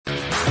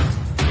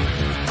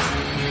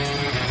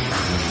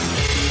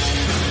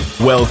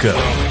Welcome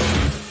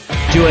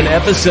to an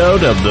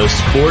episode of the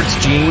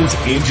Sports Genes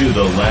Into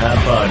the Lab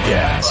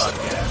podcast,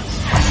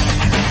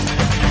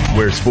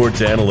 where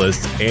sports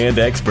analysts and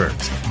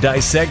experts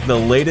dissect the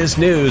latest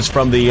news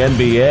from the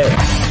NBA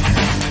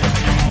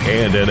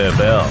and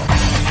NFL,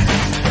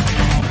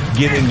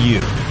 giving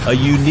you a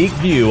unique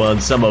view on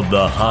some of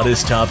the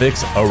hottest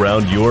topics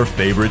around your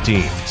favorite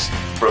teams.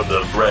 From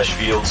the fresh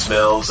field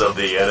smells of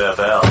the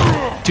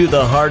NFL to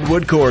the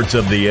hardwood courts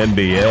of the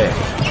NBA,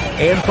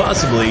 and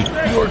possibly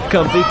your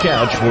comfy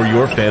couch for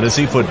your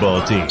fantasy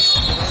football team.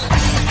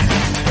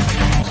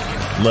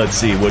 Let's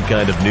see what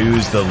kind of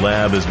news the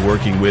lab is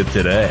working with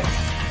today.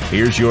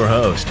 Here's your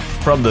host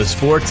from the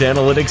Sports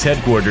Analytics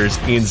headquarters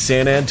in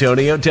San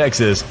Antonio,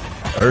 Texas,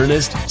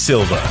 Ernest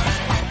Silva.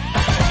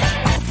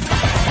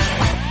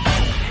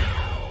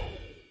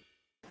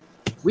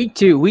 Week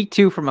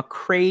two from a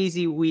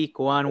crazy week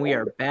one. We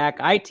are back.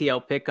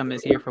 ITL Pick'em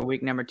is here for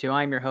week number 2.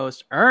 I'm your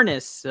host,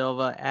 Ernest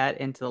Silva, at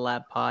Into the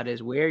Lab Pod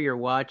is where you're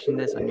watching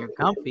this on your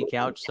comfy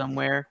couch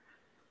somewhere.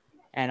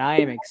 And I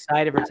am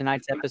excited for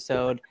tonight's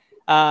episode.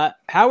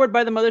 Powered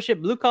by the Mothership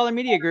Blue Collar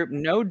Media Group,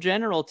 no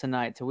general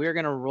tonight. So we are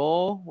going to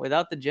roll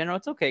without the general.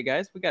 It's okay,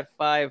 guys. We got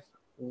 5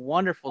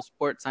 wonderful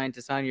sports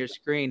scientists on your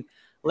screen.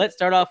 Let's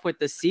start off with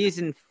the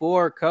season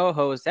 4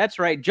 co-host. That's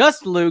right,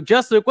 Just Luke.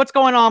 Just Luke, what's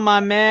going on, my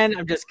man?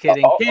 I'm just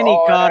kidding.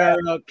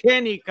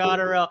 Kenny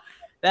Cotterill.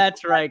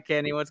 That's right,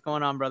 Kenny. What's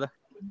going on, brother?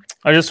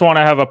 I just want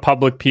to have a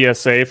public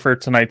PSA for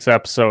tonight's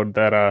episode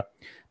that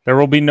there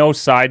will be no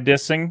side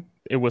dissing.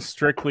 It was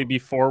strictly be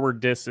forward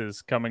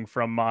disses coming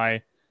from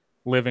my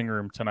living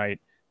room tonight.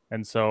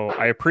 And so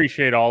I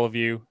appreciate all of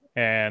you.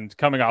 And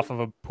coming off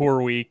of a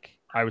poor week,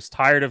 I was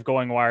tired of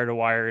going wire to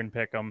wire and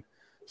pick 'em.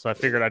 So I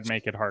figured I'd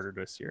make it harder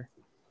this year.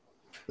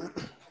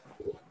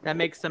 That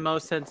makes the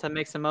most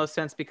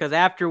sense because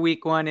after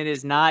week 1, it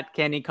is not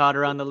Kenny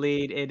Cotter on the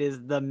lead. It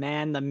is the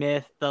man, the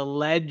myth, the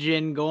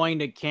legend going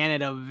to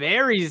Canada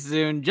very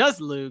soon. Just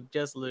Luke.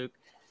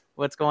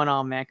 What's going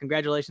on, man?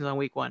 Congratulations on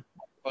week 1.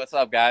 What's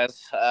up,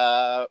 guys?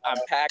 I'm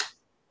packed.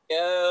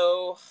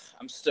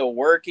 I'm still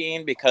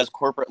working because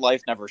corporate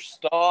life never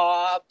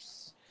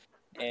stops.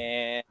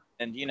 And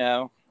you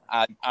know,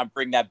 I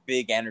bring that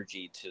big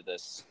energy to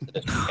this.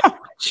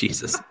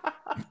 Jesus.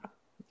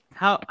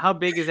 How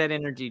big is that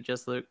energy,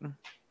 Just Luke?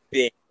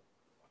 Big.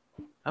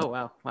 Oh,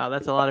 wow.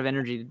 That's a lot of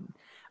energy.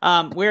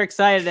 We're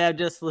excited to have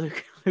Just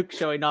Luke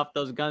showing off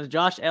those guns.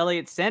 Josh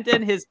Elliott sent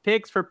in his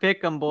picks for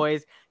Pick'em,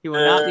 boys. He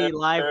will not be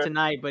live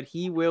tonight, but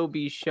he will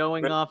be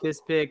showing off his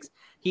picks.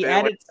 He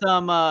added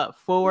some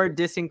forward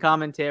dissing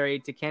commentary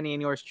to Kenny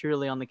and yours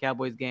truly on the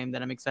Cowboys game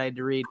that I'm excited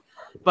to read.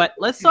 But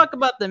let's talk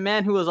about the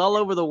man who was all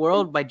over the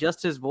world by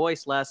just his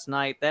voice last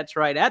night. That's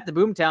right, at the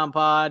Boomtown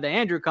Pod,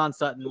 Andrew Conn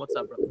Sutton. What's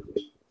up, brother?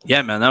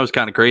 Yeah, man, that was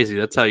kind of crazy.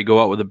 That's how you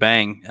go out with a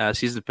bang.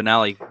 Season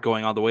finale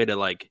going all the way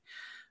to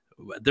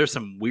there's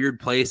some weird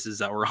places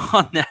that were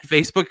on that.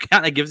 Facebook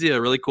kind of gives you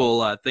a really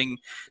cool thing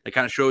that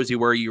kind of shows you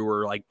where you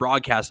were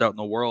broadcast out in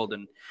the world.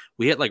 And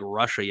we hit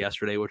Russia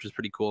yesterday, which was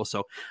pretty cool.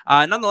 So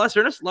nonetheless,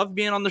 Ernest, love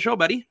being on the show,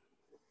 buddy.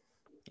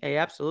 Hey,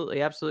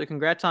 absolutely.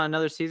 Congrats on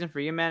another season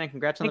for you, man. And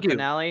congrats on the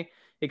finale.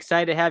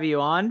 Excited to have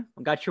you on.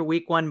 Got your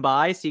week 1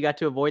 bye, so you got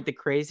to avoid the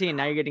crazy. And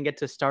now you're going to get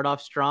to start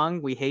off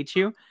strong. We hate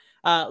you.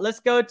 Let's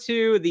go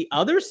to the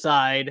other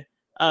side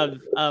of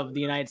the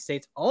United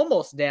States,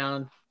 almost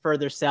down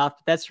further south.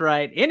 That's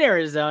right, in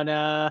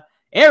Arizona.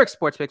 Eric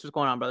Sports Picks, what's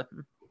going on, brother?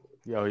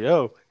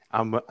 Yo,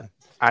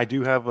 I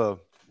do have a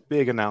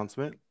big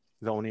announcement.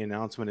 The only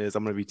announcement is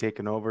I'm going to be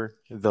taking over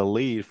the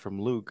lead from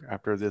Luke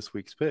after this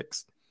week's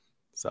picks.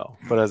 So,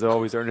 but as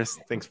always, Ernest,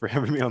 thanks for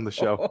having me on the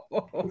show.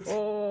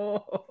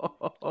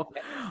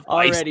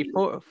 Already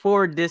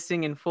forward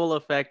dissing in full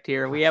effect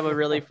here. We have a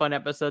really fun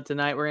episode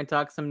tonight. We're going to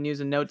talk some news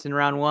and notes in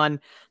round 1.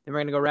 Then we're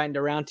going to go right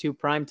into round 2,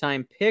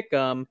 primetime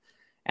pick'em.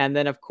 And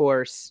then, of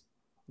course,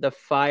 the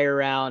fire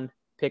round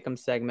pick'em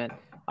segment.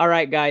 All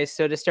right, guys.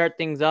 So to start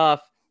things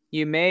off,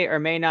 you may or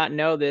may not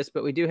know this,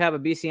 but we do have a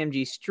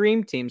BCMG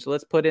stream team. So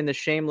let's put in the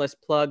shameless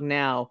plug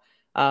now.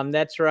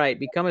 That's right.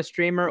 Become a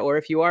streamer, or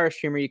if you are a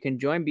streamer, you can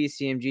join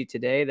BCMG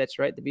today. That's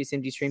right. The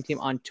BCMG stream team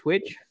on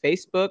Twitch,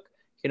 Facebook.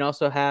 You can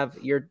also have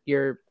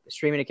your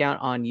streaming account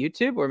on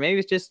YouTube, or maybe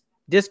it's just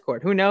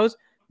Discord. Who knows?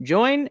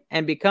 Join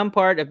and become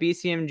part of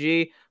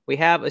BCMG. We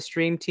have a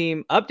stream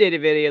team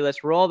updated video.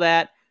 Let's roll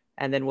that,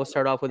 and then we'll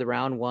start off with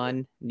round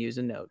 1 news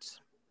and notes.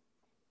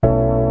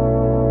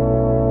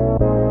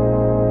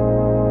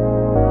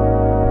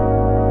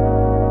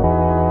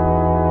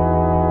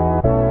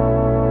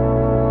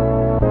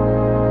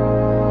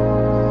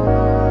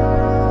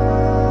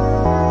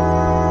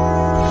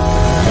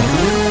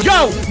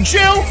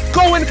 Jill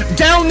going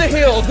down the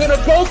hill. Gonna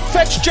go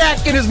fetch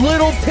Jack in his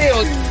little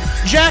pill.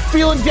 Jack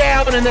feeling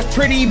down and that's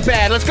pretty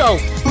bad. Let's go.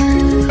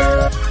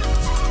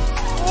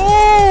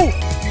 Oh!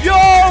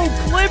 Yo!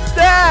 Clip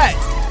that!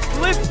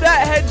 Clip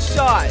that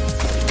headshot!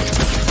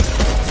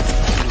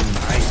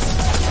 Nice.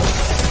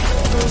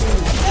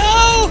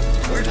 No!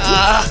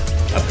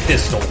 A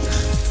pistol.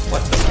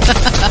 What the?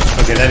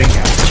 Okay, that didn't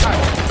count.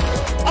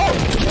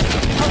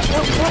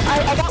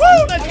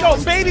 Woo, let's go,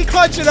 baby.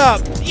 Clutch it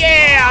up.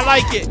 Yeah, I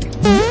like it.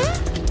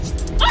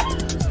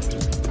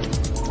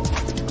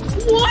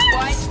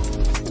 What?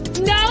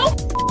 No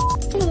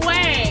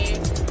way.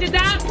 Did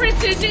that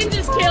precision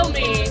just kill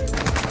me?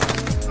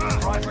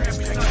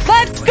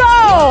 Let's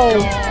go!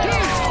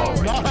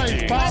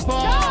 Nice,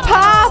 Papa.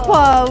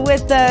 Papa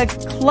with the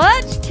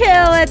clutch kill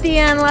at the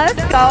end.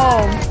 Let's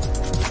go.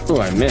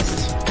 Oh, I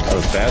missed. That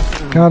was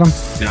bad. Got him.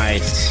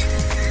 Nice.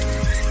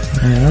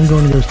 Man, I'm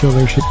going to go steal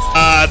their shit.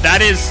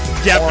 That is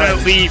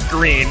definitely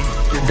green.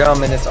 You're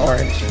dumb and it's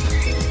orange.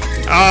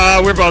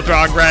 We're both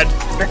wrong, Red.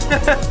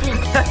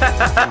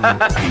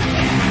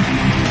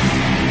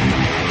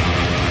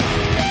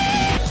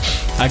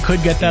 I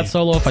could get that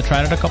solo if I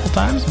tried it a couple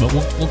times, but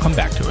we'll come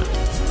back to it.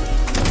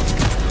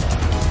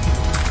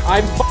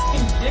 I'm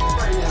fucking dick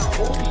right now.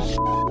 Holy shit.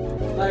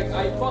 Like,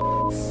 I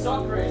fucking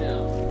suck right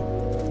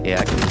now. Yeah,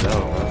 I can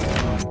tell.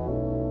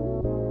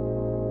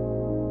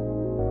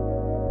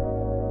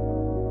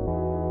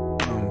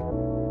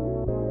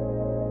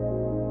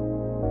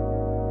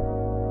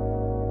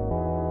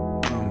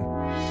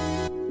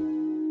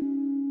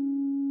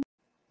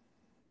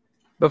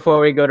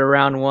 Before we go to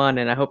round one,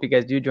 and I hope you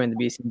guys do join the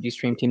BCG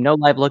stream team. No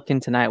live look-in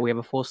tonight. We have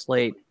a full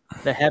slate.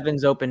 The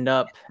heavens opened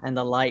up and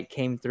the light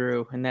came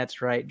through, and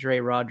that's right. Dre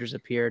Rogers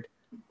appeared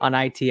on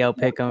ITL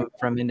Pick'em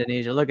from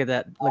Indonesia. Look at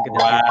that! Look at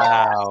that!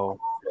 Wow.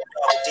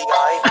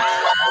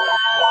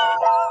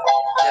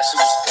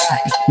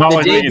 Not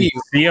like we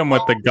can see him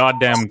with the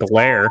goddamn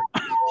glare.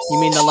 You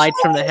mean the lights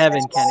from the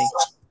heaven, Kenny?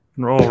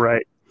 Roll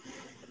right.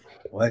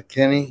 What,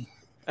 Kenny?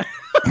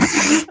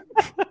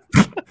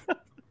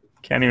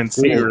 Can't even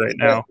see you right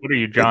now. What are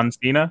you, John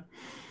Cena?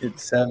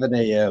 It's 7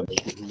 a.m.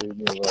 Leave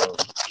me alone.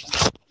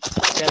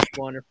 That's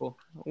wonderful.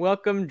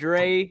 Welcome,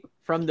 Dre,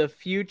 from the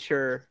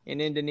future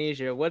in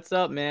Indonesia. What's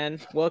up, man?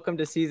 Welcome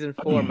to season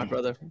 4, my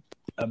brother.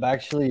 I'm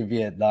actually in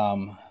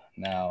Vietnam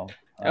now.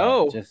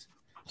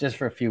 Just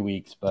for a few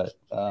weeks, but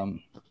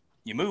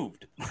You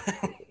moved.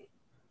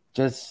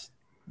 just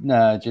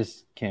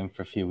came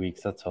for a few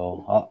weeks. That's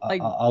all.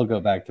 I'll go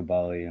back to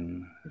Bali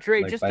and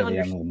Dre, by the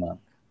end of the month.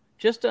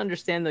 Just to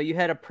understand, though, you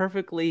had a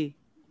perfectly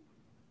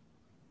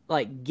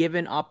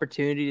given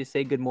opportunity to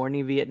say good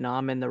morning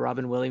Vietnam in the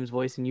Robin Williams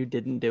voice, and you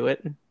didn't do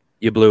it.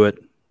 You blew it.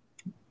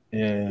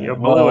 Yeah, you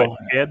blew it,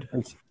 kid.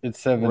 It's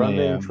 7 Run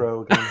the a.m.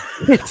 intro again.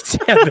 It's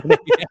 7 a.m.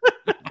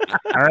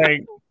 All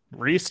right,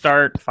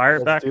 restart. Fire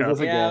it back up.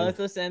 Yeah,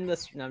 let's end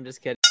this. No, I'm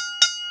just kidding.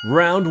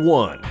 Round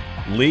 1.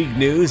 League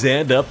news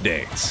and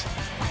updates.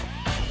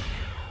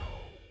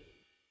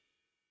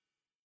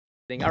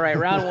 All right,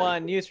 round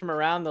 1, news from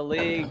around the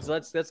leagues.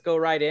 Let's go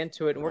right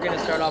into it. And we're going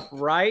to start off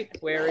right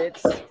where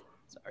it's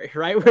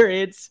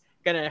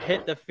going to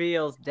hit the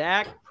fields.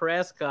 Dak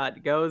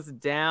Prescott goes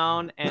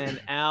down and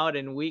out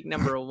in week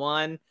number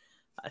 1,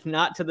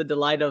 not to the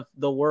delight of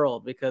the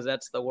world, because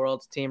that's the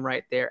world's team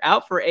right there.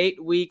 Out for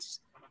 8 weeks,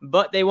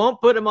 but they won't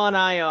put him on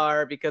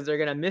IR because they're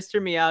going to Mr.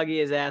 Miyagi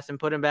his ass and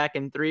put him back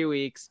in 3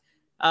 weeks.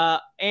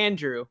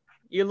 Andrew,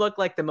 you look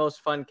like the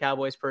most fun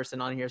Cowboys person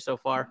on here so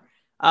far.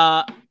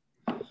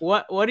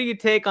 What do you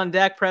take on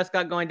Dak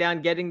Prescott going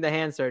down, getting the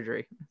hand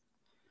surgery?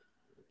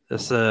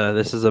 This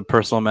is a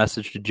personal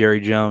message to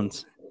Jerry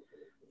Jones.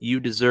 You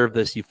deserve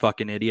this, you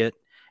fucking idiot.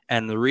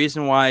 And the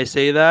reason why I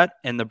say that,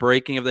 and the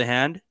breaking of the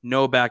hand,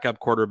 no backup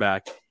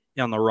quarterback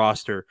on the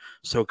roster.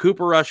 So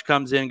Cooper Rush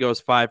comes in, goes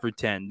 5 for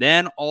 10.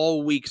 Then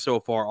all week so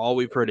far, all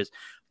we've heard is,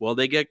 will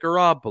they get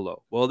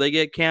Garoppolo? Will they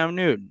get Cam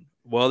Newton?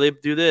 Will they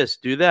do this,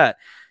 do that?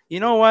 You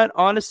know what?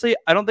 Honestly,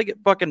 I don't think it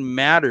fucking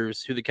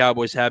matters who the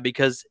Cowboys have,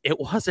 because it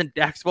wasn't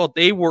Dak's fault.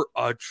 They were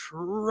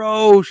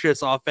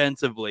atrocious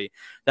offensively.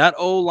 That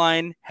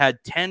O-line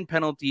had 10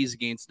 penalties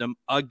against them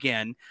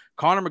again.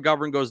 Connor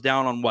McGovern goes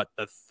down on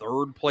the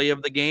third play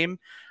of the game.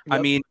 Yep.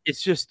 I mean, it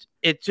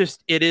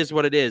is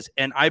what it is.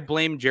 And I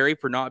blame Jerry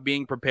for not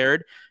being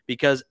prepared,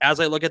 because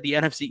as I look at the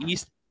NFC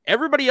East,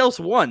 everybody else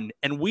won,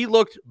 and we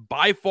looked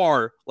by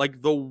far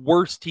like the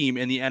worst team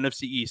in the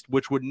NFC East,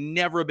 which would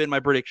never have been my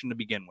prediction to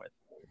begin with.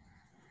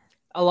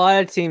 A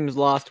lot of teams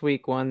lost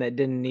week 1 that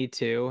didn't need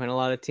to, and a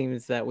lot of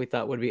teams that we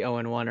thought would be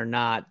 0-1 are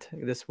not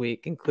this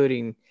week,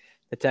 including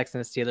the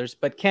Texans Steelers.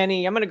 But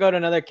Kenny, I'm going to go to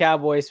another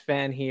Cowboys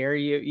fan here.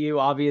 You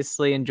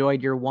obviously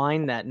enjoyed your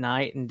wine that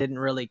night and didn't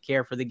really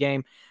care for the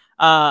game.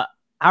 How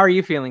are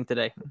you feeling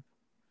today?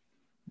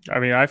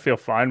 I mean, I feel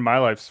fine. My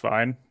life's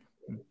fine.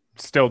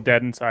 Still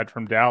dead inside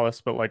from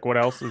Dallas, but what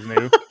else is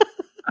new?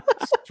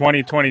 It's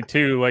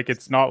 2022.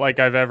 It's not like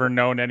I've ever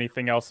known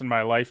anything else in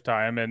my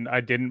lifetime, and I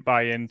didn't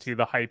buy into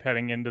the hype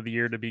heading into the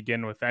year to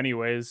begin with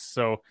anyways.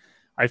 So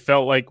I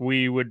felt like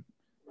we would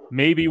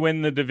maybe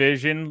win the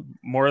division,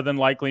 more than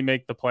likely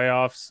make the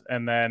playoffs,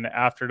 and then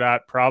after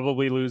that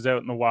probably lose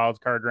out in the wild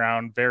card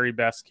round, very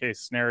best case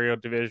scenario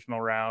divisional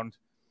round.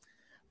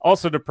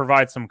 Also, to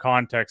provide some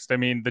context, I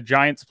mean, the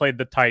Giants played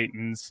the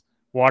Titans,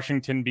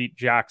 Washington beat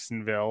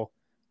Jacksonville,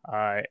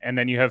 and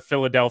then you have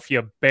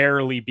Philadelphia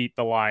barely beat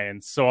the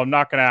Lions. So I'm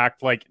not going to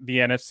act like the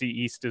NFC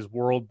East is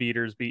world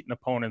beaters beating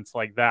opponents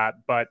like that.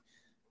 But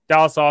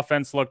Dallas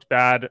offense looked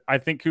bad. I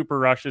think Cooper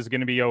Rush is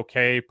going to be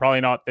okay.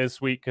 Probably not this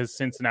week because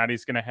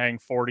Cincinnati's going to hang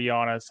 40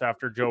 on us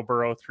after Joe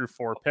Burrow threw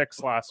 4 picks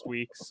last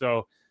week.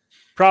 So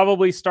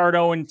probably start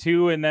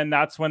 0-2, and then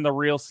that's when the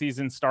real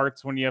season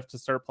starts, when you have to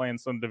start playing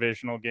some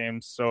divisional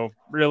games. So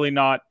really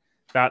not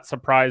that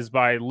surprised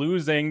by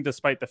losing,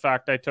 despite the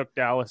fact I took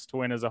Dallas to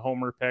win as a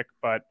homer pick,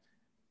 but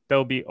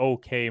they'll be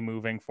okay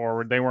moving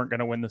forward. They weren't going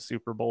to win the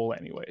Super Bowl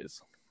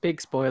anyways. Big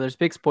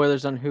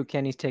spoilers on who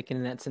Kenny's taking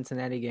in that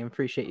Cincinnati game.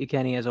 Appreciate you,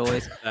 Kenny, as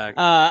always.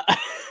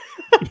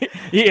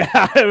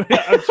 Yeah,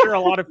 I'm sure a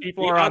lot of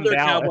people are on Dallas.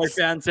 Cowboy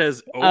fan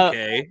says,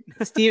 okay.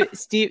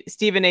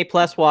 Stephen A.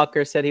 Plus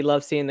Walker said he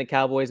loves seeing the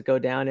Cowboys go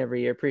down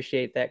every year.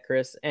 Appreciate that,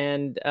 Chris.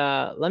 And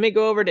let me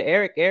go over to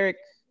Eric. Eric,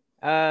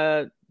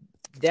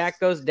 Dak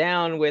goes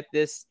down with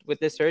this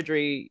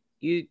surgery.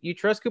 You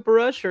trust Cooper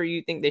Rush, or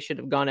you think they should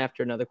have gone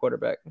after another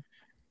quarterback?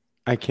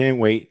 I can't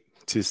wait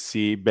to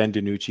see Ben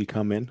DiNucci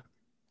come in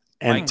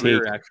and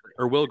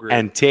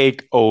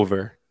take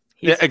over.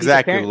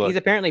 Exactly. He's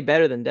apparently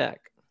better than Dak.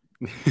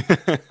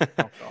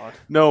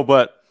 No,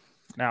 but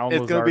now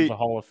Lazard's a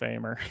Hall of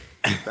Famer.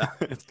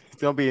 It's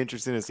gonna be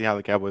interesting to see how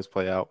the Cowboys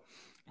play out.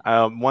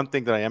 One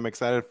thing that I am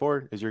excited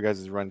for is your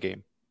guys' run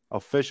game,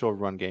 official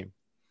run game,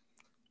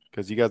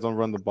 because you guys don't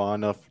run the ball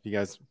enough. You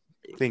guys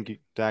think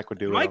Dak would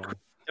do it?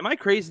 Am I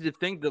crazy to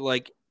think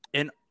that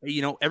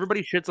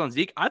everybody shits on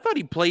Zeke? I thought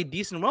he played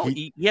decent well.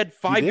 He had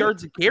 5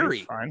 yards of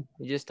carry.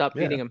 You just stopped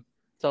feeding him.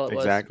 That's all it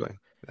was. Exactly.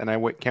 And I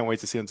can't wait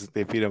to see them since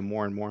they feed him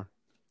more and more.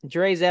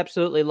 Dre's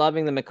absolutely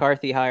loving the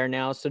McCarthy hire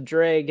now. So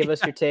Dre, give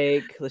us your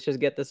take. Let's just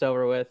get this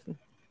over with.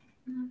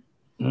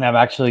 I'm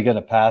actually going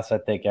to pass. I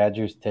think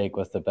Andrew's take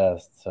was the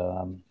best.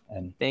 So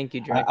and thank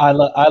you, Dre. I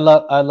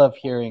love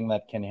hearing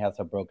that Kenny has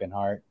a broken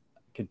heart.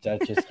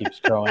 That just keeps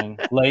growing.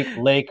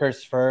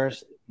 Lakers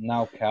first,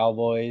 now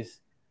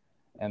Cowboys,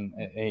 and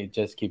it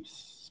just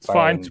keeps. It's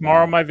fine.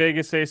 Tomorrow, my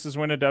Vegas Aces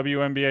win a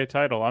WNBA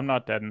title. I'm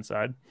not dead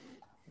inside.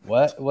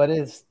 What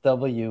is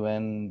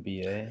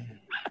WNBA?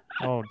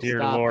 Oh dear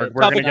Stop Lord! it.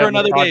 We're gonna get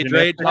another day,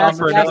 Dre. Last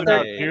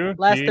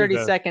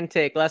 30-second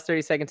take. Last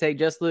 30-second take.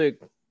 Just Luke.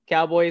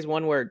 Cowboys.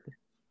 One word.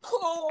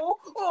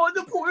 Oh,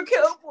 the poor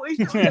Cowboys.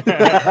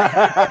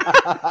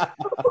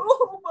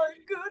 Oh my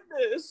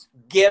goodness.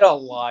 Get a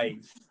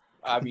life.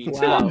 I mean,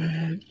 wow.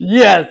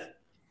 Yes.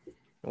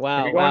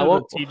 Wow.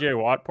 Wow. The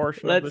TJ Watt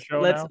portion of the show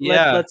let's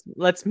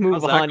move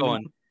How's that on.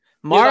 going?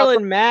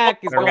 Marlon Mack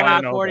is going to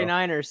the 1-0,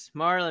 49ers.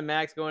 Marlon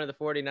Mack's going to the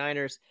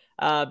 49ers.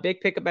 Big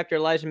pickup after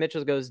Elijah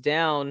Mitchell goes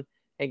down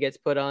and gets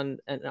put on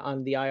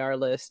the IR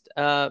list.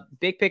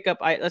 Big pickup.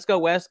 Let's go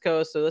West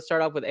Coast. So let's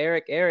start off with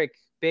Eric. Eric,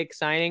 big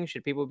signing.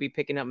 Should people be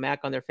picking up Mack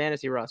on their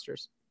fantasy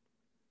rosters?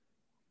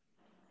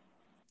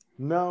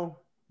 No,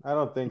 I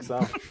don't think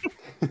so.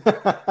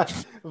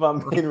 If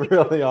I'm being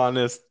really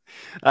honest,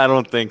 I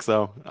don't think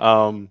so.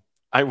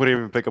 I wouldn't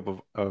even pick up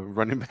a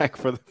running back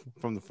from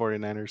the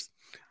 49ers,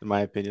 in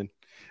my opinion.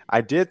 I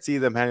did see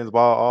them handing the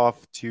ball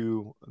off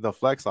to the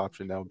flex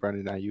option now,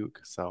 Brandon Ayuk.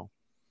 So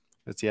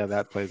let's see how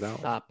that plays out.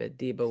 Stop it.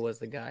 Debo was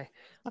the guy.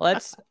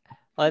 Let's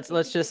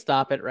just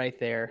stop it right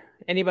there.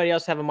 Anybody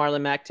else have a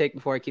Marlon Mack take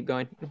before I keep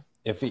going?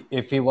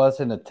 If he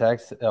wasn't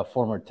a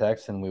former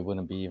Texan, we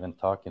wouldn't be even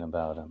talking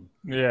about him.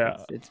 Yeah,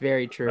 it's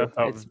very true.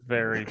 It's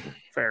very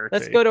fair.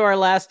 Let's go to our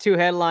last two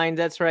headlines.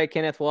 That's right,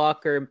 Kenneth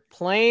Walker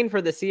playing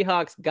for the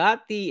Seahawks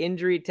got the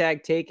injury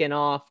tag taken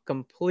off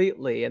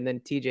completely, and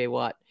then TJ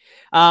Watt.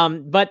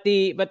 But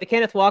the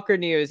Kenneth Walker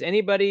news.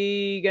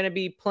 Anybody going to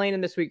be playing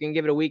him this week? And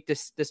give it a week to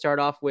start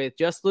off with.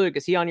 Just Luke,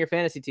 is he on your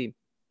fantasy team?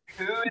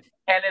 Who is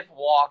Kenneth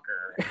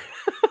Walker?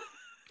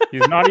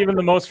 He's not even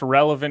the most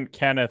relevant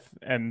Kenneth,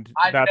 and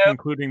that's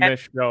including this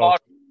show.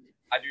 Walker.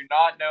 I do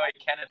not know a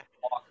Kenneth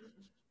Walker.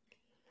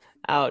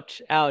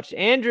 Ouch.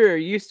 Andrew, are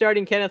you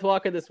starting Kenneth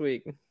Walker this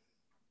week?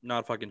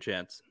 Not a fucking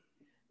chance.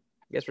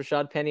 Guess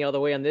Rashad Penny all the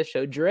way on this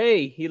show.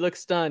 Dre, he looks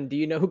stunned. Do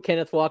you know who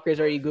Kenneth Walker is?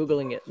 Or are you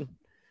Googling it?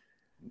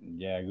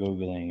 Yeah,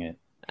 Googling it.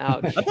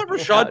 Ouch. I thought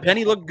Rashad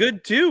Penny looked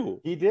good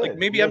too. He did. Like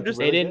maybe I'm just.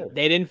 They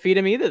didn't feed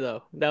him either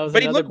though. That was.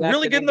 But he looked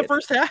really good in the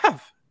first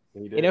half.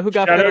 You know who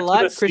got fed a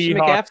lot? Christian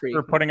McCaffrey.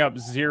 For putting up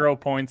 0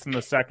 points in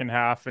the second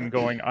half and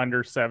going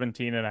under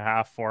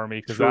 17.5 for me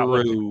because that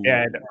was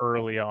dead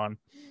early on.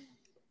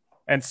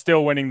 And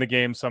still winning the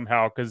game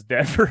somehow because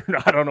Denver,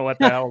 I don't know what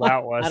the hell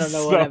that was. I don't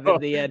know what happened at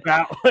the end.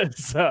 That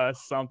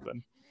was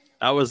something.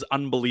 That was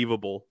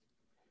unbelievable.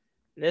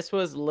 This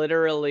was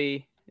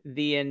literally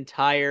the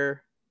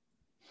entire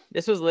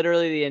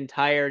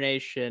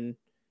nation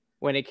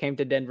when it came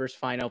to Denver's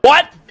final.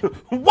 What?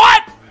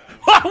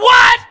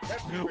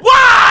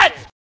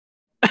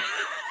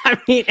 I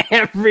mean,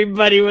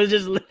 everybody was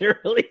just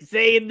literally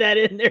saying that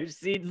in their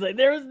seats. Like,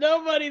 there was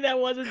nobody that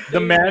wasn't saying the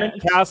man that.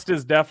 cast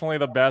is definitely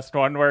the best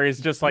one where he's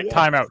just like,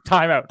 timeout.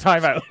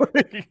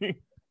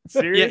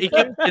 Seriously?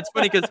 It's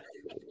funny because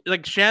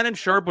like Shannon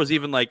Sharp was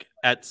even like,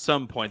 at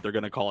some point they're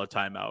gonna call a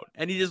timeout,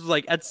 and he just was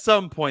like, at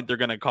some point they're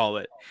gonna call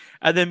it,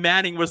 and then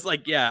Manning was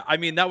like, yeah, I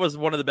mean that was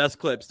one of the best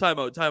clips,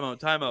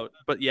 timeout.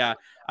 But yeah,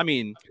 I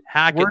mean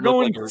Hackett. We're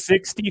going like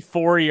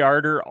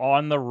 64-yarder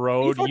on the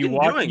road. What are You you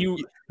watch fucking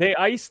doing? they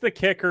ice the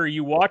kicker.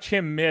 You watch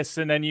him miss,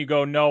 and then you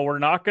go, no, we're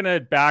not going to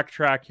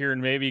backtrack here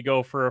and maybe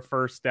go for a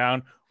first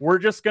down. We're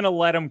just going to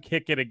let him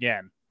kick it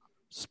again.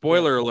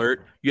 Spoiler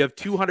alert, you have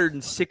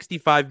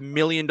 $265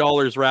 million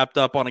wrapped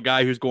up on a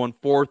guy who's going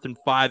 4th and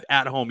 5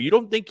 at home. You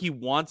don't think he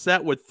wants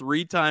that with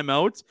 3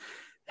 timeouts?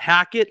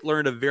 Hackett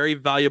learned a very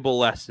valuable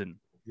lesson.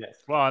 Yes.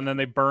 Well, and then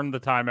they burned the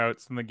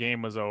timeouts and the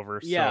game was over.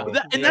 Yeah. So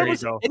And there that you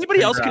was go.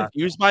 anybody else Congrats.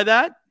 confused by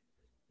that?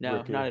 No,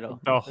 Rookie. not at all.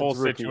 The whole It's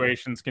rookie.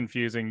 situation's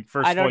confusing.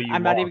 First of all,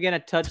 I'm not even going to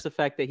touch the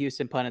fact that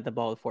Houston punted the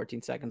ball with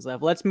 14 seconds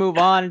left. Let's move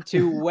on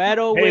to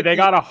Weddle. Hey, they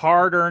got a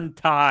hard-earned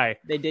tie.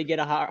 They did get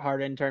a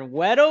hard in turn.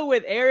 Weddle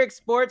with Eric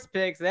Sports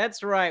Picks.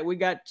 That's right. We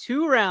got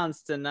 2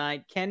 rounds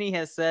tonight. Kenny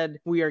has said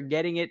we are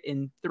getting it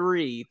in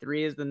 3.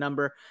 3 is the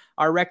number.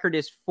 Our record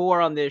is 4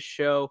 on this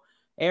show.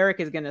 Eric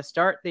is going to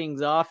start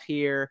things off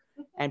here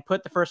and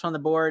put the first on the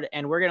board,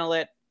 and we're going to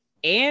let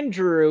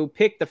Andrew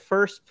pick the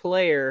first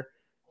player.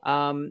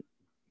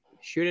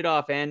 Shoot it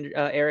off,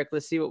 Eric.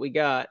 Let's see what we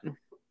got.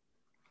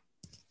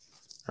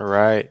 All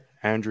right,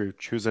 Andrew,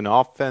 choose an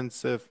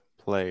offensive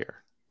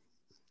player.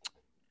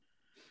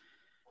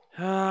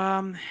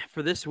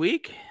 For this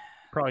week,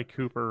 Probably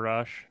Cooper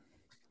Rush.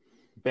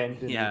 Ben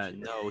DiNucci. yeah,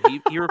 no,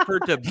 he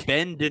referred to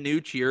Ben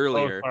DiNucci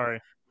earlier. Oh,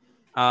 sorry.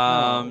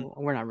 No,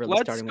 we're not really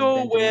Let's starting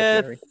go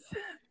with with.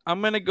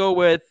 I'm gonna go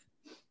with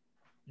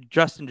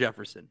Justin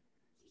Jefferson.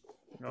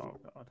 Oh,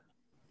 God.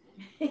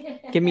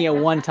 Give me a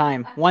one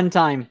time.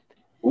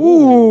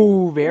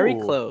 Ooh, very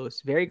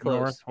close. Very close.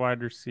 North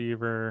wide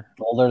receiver.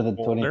 Older than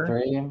Older?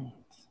 23.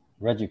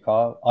 Reggie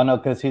Cobb. Oh no,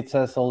 because he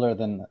says older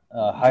than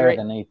higher Dre-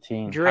 than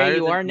 18. Dre, Higher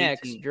you than are 18.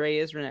 next. Dre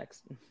is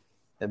next.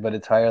 But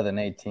it's higher than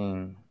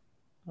 18.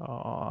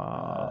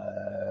 Darnell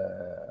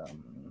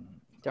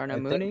I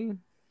Mooney.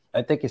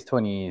 I think he's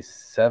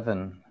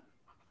 27.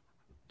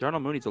 Darnell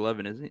Mooney's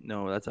 11, isn't he?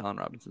 No, that's Allen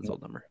Robinson's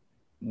old number.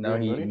 No,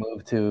 he Mooney?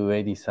 moved to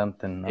 80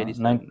 something.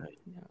 87.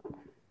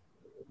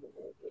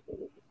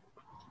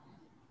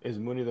 Is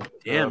Mooney the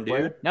Damn,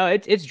 player? dude. No,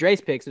 it's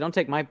Dre's pick, so don't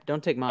take mine. Oh.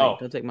 Don't take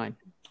mine.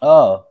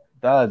 Oh,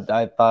 that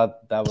I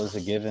thought that was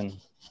a given.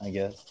 I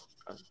guess.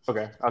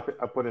 Okay, I'll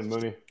put in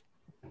Mooney.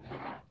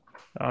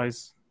 Oh,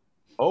 he's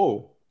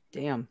Oh,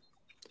 Damn.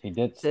 He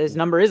did. His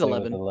number is stay with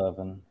 11.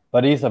 11.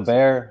 But he's a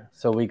Bear,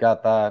 so we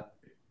got that.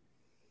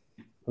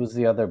 Who's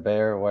the other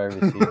Bear wide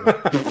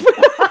receiver?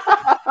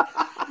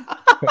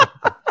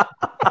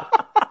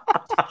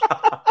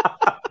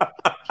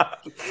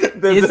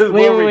 this is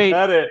where we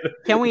cut it.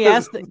 Can we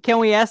ask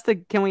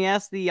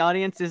the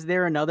audience? Is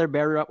there another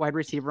Bear wide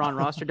receiver on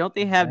roster? Don't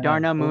they have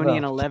Darnell Mooney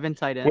and 11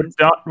 tight ends?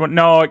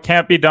 No, it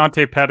can't be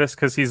Dante Pettis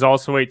because he's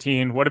also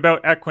 18. What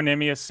about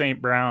Equanimous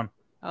St. Brown?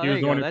 Oh, He there was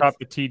you the one go. who caught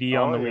the TD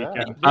on the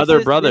weekend.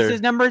 This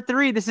is number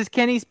 3. This is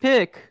Kenny's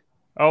pick.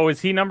 Oh,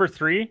 is he number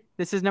 3?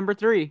 This is number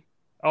 3.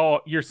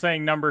 Oh, you're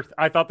saying number.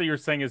 I thought that you were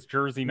saying his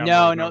jersey number.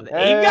 No, is no. number-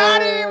 He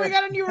got it. We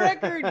got a new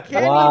record.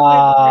 Kenny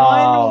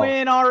Wow. with 1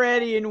 win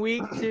already in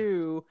week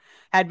 2.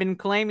 Had been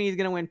claiming he's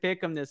going to win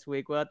Pick'em this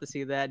week. We'll have to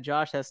see that.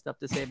 Josh has stuff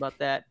to say about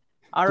that.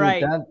 All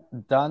right.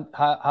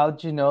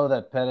 How'd you know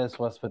that Pettis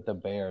was with the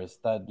Bears?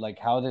 That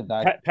how did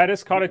that?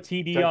 Pettis caught a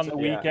TD on the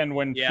Yeah. weekend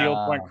when Yeah.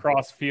 Field went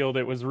cross field.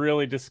 It was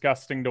really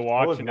disgusting to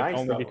watch, was and nice,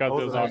 it's only though. because That it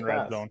was was a on nice red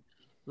pass. zone.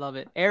 Love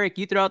it. Eric,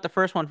 you throw out the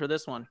first one for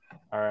this one.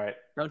 All right.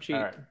 Don't cheat.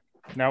 All right.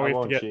 Now I we have to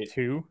won't get cheat.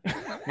 2.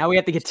 Now we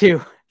have to get 2.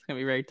 It's going to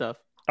be very tough.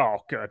 Oh,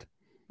 good.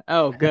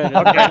 Oh, good. Okay,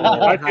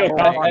 I feel All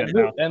confident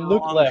now. And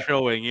Luke Long left.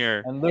 showing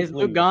here. And Is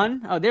Luke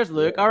gone? Oh, there's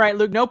Luke. All right,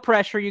 Luke, no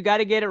pressure. You got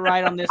to get it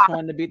right on this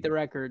one to beat the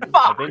record.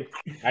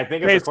 I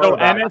think Okay, it's a so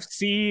quarterback.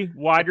 NFC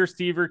wide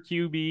receiver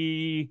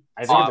QB.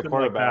 I think it's a something like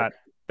quarterback. that.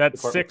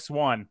 That's The quarter-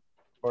 6'1".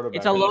 Quarterback.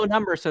 It's a low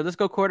number, so let's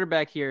go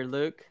quarterback here,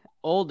 Luke.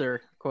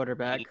 Older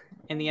quarterback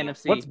in the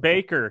NFC. What's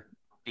Baker?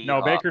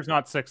 No, D-Hop. Baker's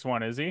not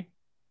 6'1", is he?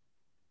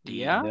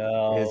 Yeah.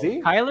 No. Is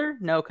he? Kyler?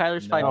 No,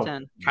 Kyler's No.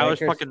 5'10". Kyler's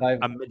Baker's fucking five-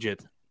 a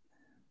midget.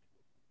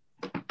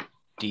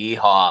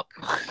 D-Hop.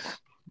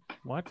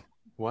 What?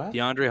 What?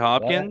 DeAndre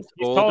Hopkins,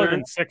 He's taller older.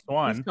 than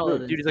 6'1". He's taller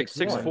than Dude, he's like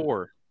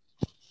 6'1".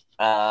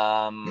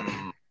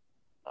 6'4".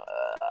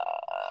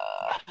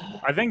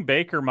 I think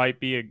Baker might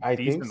be a I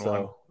decent think so.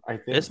 one. I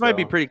think This might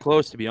be so. pretty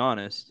close, to be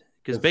honest,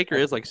 because It's- Baker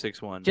is like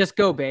 6'1". Just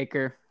go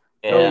Baker.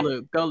 Yeah. Go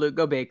Luke. Go Luke.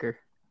 Go Baker.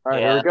 All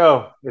right, Yeah. here we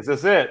go. Is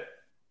this it?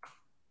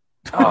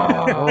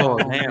 Oh,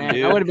 Man, damn,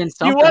 dude. that would have been He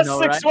something. was though,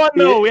 right? 6'1",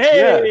 though. Yeah,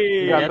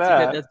 Hey! you got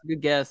that. That's a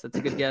good guess. That's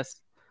a good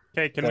guess.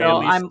 Okay, can we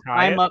So at least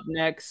tie I'm it? up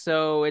next.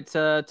 So it's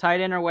a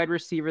tight end or wide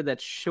receiver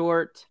that's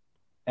short.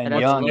 And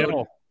That's young, low.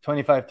 Kittle.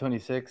 25,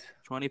 26.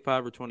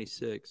 25 or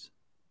 26.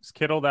 Is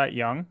Kittle that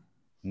young?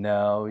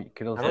 No,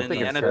 Kittle's I don't And in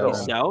think the it's NFC Kittle.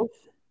 South,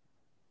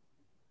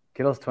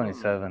 Kittle's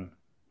 27,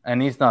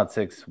 and he's not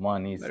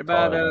 6'1". He's What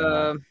about taller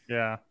than that.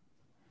 Yeah.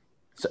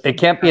 So it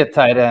can't be a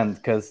tight end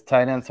because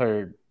tight ends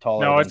are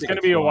taller. No, than it's going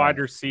to be a 6'1". wide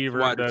receiver.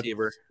 Wide that-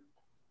 receiver.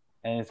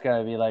 And it's got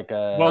to be like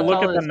a. Well,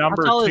 look at the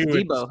number How tall is 2.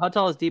 Debo? How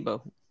tall is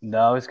Debo?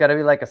 No, it's got to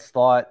be like a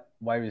slot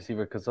wide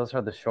receiver because those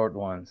are the short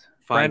ones.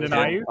 Brandon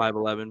Ayuk?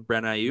 5'11".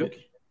 Brandon Ayuk.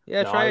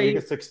 Yeah, No, try Ayuk Ayuk.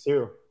 is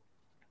 6'2".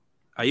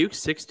 Ayuk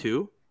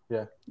 6'2".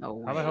 Yeah.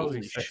 No, How the hell is he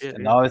Holy 6'2"? shit.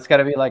 No, it's got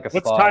to be like a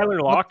What's slot. Tyler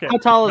Lockett? How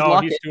tall is no,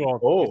 Lockett? he's too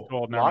old. Oh, He's too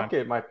old. Never mind.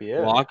 Lockett might be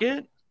it.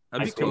 Lockett?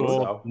 That'd He's be too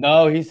cool. old.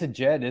 No, he's a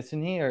Jet,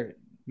 isn't he? Or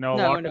No,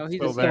 No, Lockett's no, he's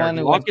still just the there. one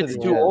who went to Lockett's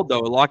the too Jets. old though.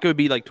 Lockett would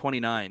be like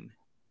 29.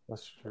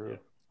 That's true.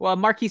 Well,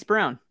 Marquise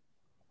Brown.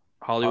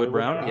 Hollywood Hollywood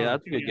Brown. Brown. Yeah,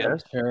 that's a good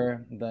guess.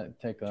 Sure,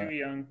 take Too that.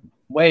 young.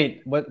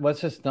 Wait, what's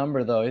his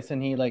number though?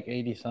 Isn't he like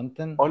 80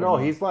 something? Oh no,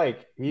 he's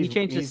like He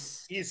changed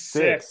he's He's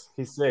 6.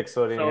 He's 6,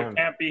 so it ain't So him. it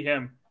can't be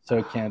him. So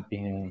it can't be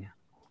him.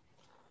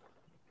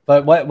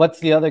 But what's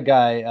the other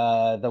guy?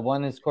 The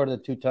one who scored the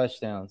 2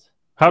 touchdowns.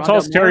 How tall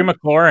is Rondell Terry Moore?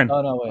 McLaurin?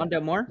 Oh no, wait.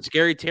 Rondell Moore.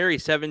 Scary Terry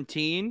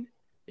 17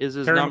 is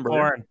his Terry number.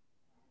 McLaurin.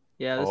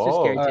 Yeah, let's do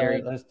Oh. Scary All Terry.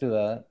 right, let's do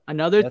that.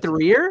 Another That's-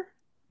 3-year?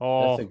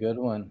 Oh, That's a good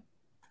one.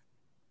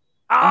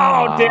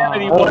 oh, damn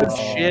it! He was.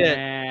 shit.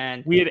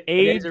 Man. We had It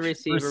age is a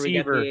receiver. We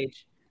got the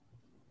age.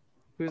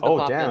 Who's the Oh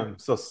pop in? damn!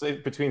 So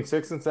between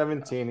 6 and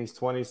 17, he's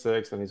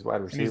 26, and he's wide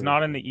and receiver. he's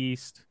not in the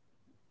East.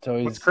 So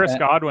he's What's Chris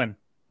Godwin?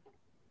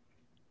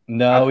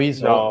 No,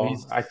 he's no. old.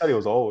 I thought he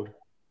was old.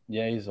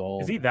 Yeah, he's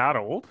old. Is he that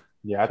old?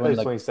 Yeah, I thought he was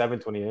Like- 27,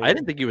 28. I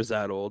didn't think he was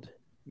that old.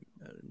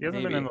 He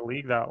hasn't been Maybe. in the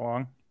league that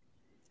long.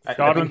 I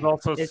Godwin's think-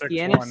 also It's 6'1". the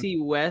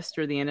NFC West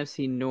or the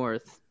NFC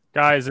North?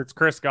 Guys, it's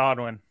Chris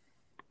Godwin.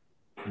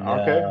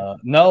 Okay.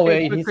 No Okay,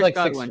 way. put He's Chris like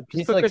Godwin. six. Just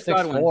He's put like Chris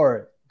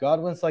 6'4".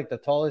 Godwin's like the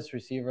tallest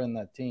receiver in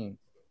that team.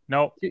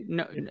 No.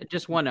 No,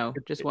 just 1-0.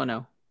 Just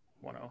 1-0.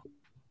 1-0.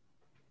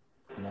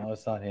 No,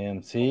 it's not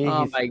him. See?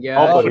 Oh he's- my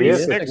Oh, god! but he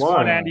is 6'1"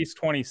 6'1". and he's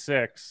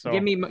 26. So.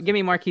 Give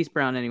me Marquise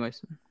Brown,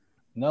 anyways,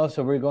 No,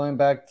 so we're going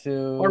back to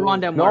or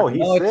Rondell No, Moore. he's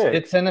No, 6.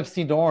 it's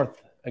NFC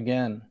North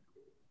again.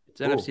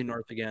 It's NFC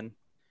North again.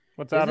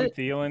 What's Is Adam it?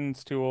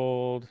 Thielen's too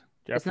old.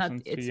 It's not.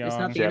 Jefferson's too It's young.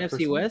 not the Jefferson?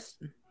 NFC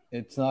West.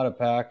 It's not a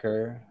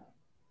Packer.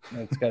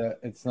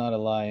 It's not a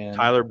Lion.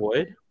 Tyler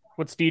Boyd.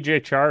 What's DJ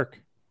Chark?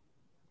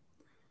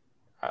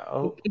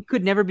 Oh, It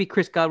could never be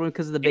Chris Godwin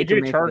because of the Baker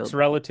DJ Chark's Mayfield.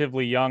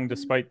 relatively young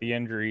despite the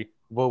injury.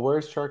 well,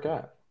 where's Chark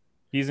at?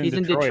 He's in He's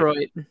in Detroit.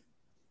 Detroit.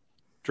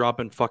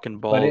 Dropping fucking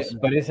balls.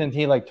 But isn't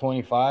he like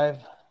 25?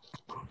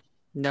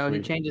 No, he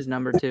Sweet. changed his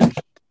number too. Can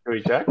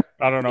we check?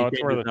 I don't know. He It's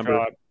changed worth his a number.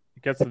 shot.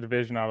 It gets the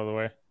division out of the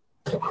way.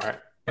 All right.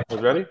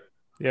 Was ready?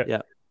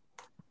 Yeah.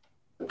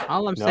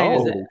 All I'm saying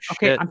is No, that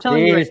okay. shit. I'm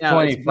telling you right He's now,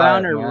 it's 25,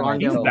 Brown or man.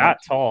 He's Rondell. that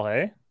tall,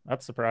 hey?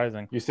 That's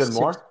surprising. You said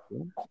more?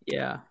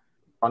 Yeah.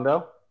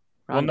 Rondo?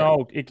 Well,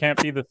 no, it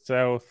can't be the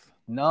South.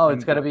 No,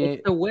 it's got to be.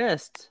 It's the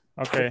West.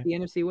 Okay. It's the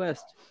NFC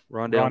West.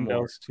 Rondell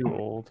Moore. Rondell's too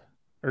old.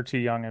 Or too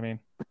young, I mean.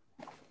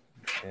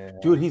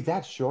 Dude, he's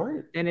that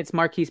short? And it's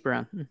Marquise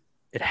Brown.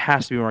 It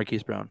has to be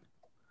Marquise Brown.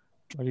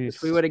 But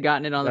he's... We would have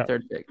gotten it on the Yeah.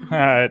 third pick.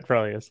 it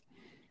probably is.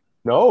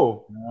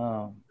 No.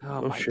 No.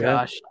 Oh my shit.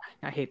 gosh.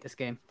 I hate this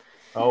game.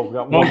 Oh, we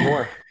got one Well-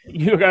 more.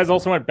 You guys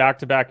also went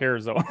back-to-back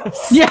Arizona.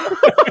 Yeah.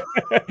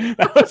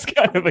 That was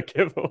kind of a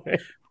giveaway.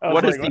 I was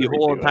What is like, the are we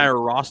whole doing? entire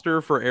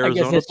roster for I guess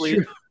Arizona, that's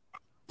please? true.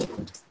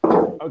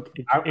 Okay,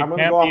 It I'm going to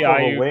can't go off be of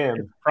Ayuk. a whim.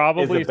 It's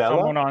probably Isabella?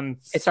 someone on...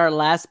 It's our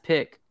last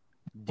pick.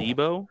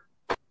 Debo?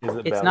 Is it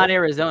It's Bella? not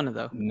Arizona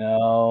though.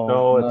 No.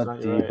 No, it's not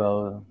not, you're right.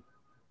 Debo.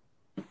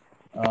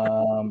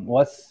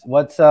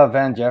 What's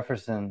Van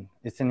Jefferson?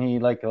 Isn't he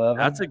like 11?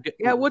 That's a good.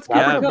 Yeah, what's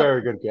That's Cooper a Kupp?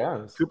 very good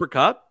guess. Cooper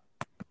Cup?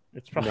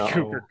 It's probably No.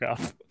 Cooper Kupp.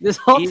 This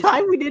whole He's-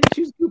 time we didn't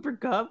choose Cooper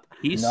Kupp.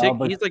 He's No, six,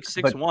 but- he's like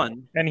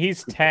 6'1". And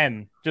he's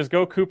 10. Just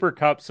go Cooper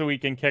Kupp so we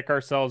can kick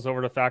ourselves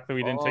over the fact that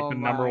we didn't take Oh the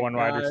number my one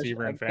wide gosh,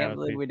 receiver in I can't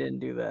believe fantasy. we didn't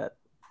do that.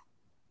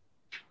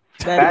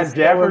 Van is so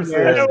Jefferson.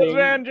 embarrassing. It was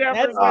Van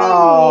Jefferson. That's the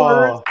Oh.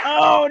 worst.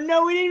 Oh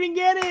no, we didn't even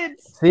get it.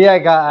 See,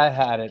 I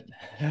had it.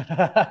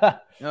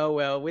 Oh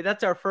well,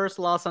 that's our first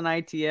loss on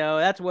ITO.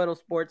 That's Weddle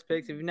Sports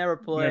Picks. If you've never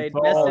played,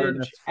 That's all.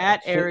 message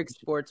at Should- Eric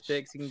Sports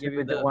Picks. He can Should give we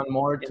you do the one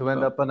more to end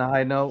info. up on a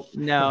high note?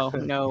 No,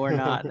 we're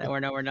not.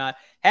 We're not.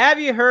 Have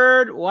you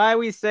heard why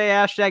we say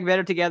hashtag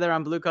better together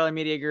on Blue Collar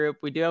Media Group?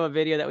 We do have a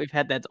video that we've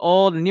had that's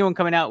old, a new one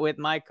coming out with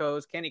my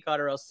co-host Kenny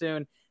Cotterell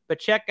soon. But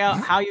check out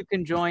how you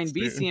can join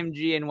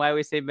BCMG and why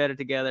we say better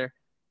together,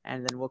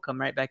 and then we'll come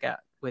right back out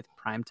with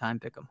Primetime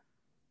Pick'em.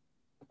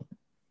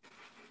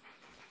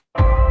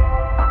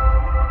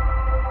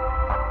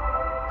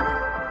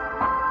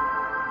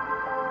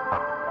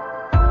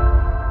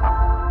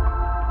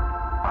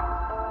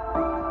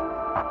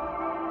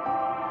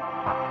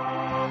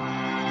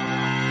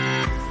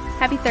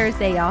 Happy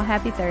Thursday, y'all.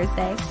 Happy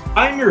Thursday.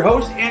 I'm your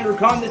host, Andrew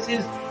Kahn. This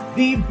is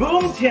the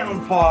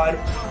Boomtown Pod.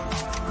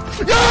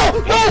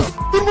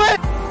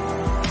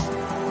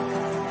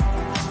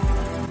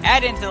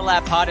 Add into the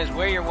Lap Pod is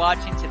where you're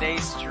watching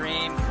today's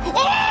stream.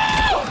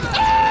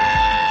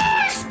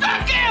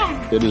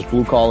 It is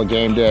Blue Collar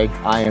Game Day.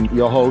 I am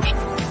your host. Oh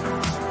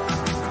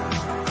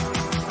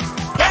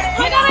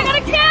my god, I got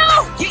a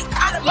kill!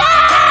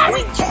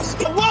 Yes!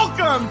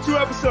 Welcome welcome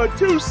to episode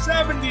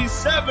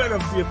 277 of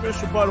the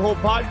Official Butthole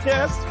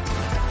Podcast.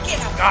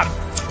 Got it.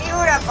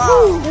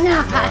 Beautiful.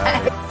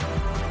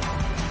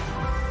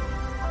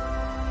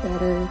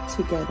 Better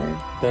together.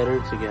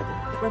 Better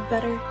together. We're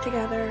better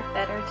together.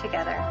 Better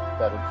together.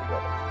 Better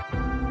together.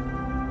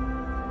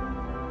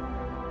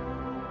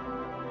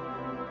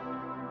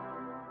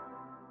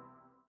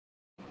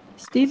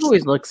 Steve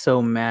always looks so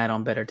mad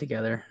on Better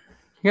Together.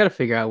 You got to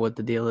figure out what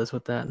the deal is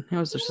with that. He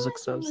always just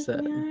looks so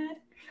upset.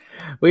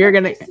 We are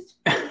going to...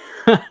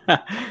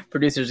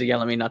 Producers are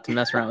yelling at me not to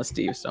mess around with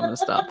Steve, so I'm going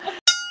to stop.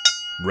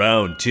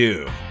 Round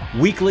 2.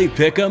 Weekly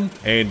Pick'em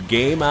and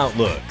Game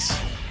Outlooks.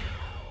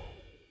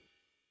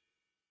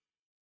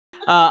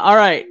 All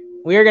right.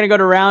 We are going to go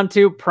to round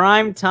 2.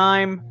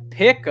 Primetime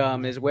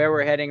Pick'em is where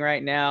we're heading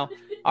right now.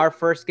 Our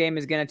first game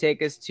is going to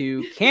take us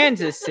to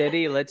Kansas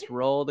City. Let's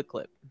roll the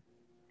clip.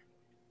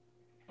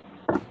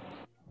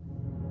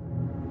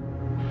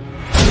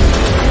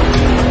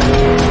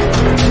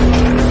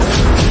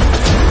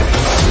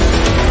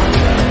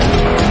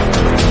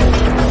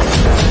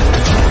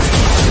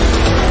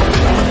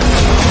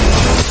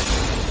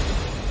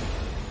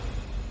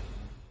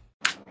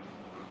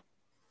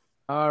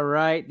 All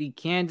right, the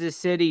Kansas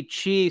City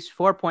Chiefs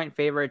 4-point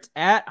favorites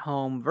at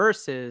home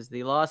versus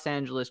the Los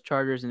Angeles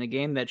Chargers in a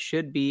game that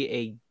should be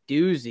a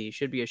doozy,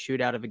 should be a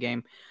shootout of a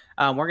game.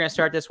 We're going to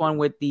start this one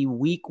with the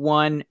Week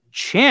 1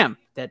 champ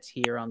that's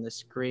here on the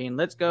screen.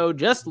 Let's go,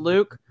 just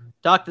Luke.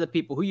 Talk to the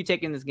people. Who you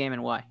taking in this game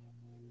and why?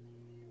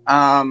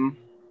 I'm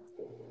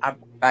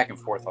back and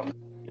forth on it.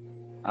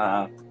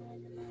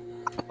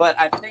 But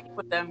I think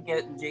with them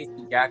getting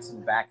J.C.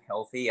 Jackson back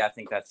healthy, I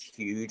think that's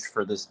huge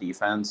for this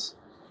defense.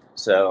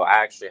 So I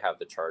actually have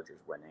the Chargers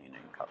winning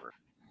and cover.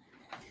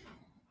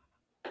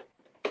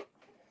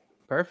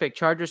 Perfect.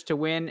 Chargers to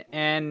win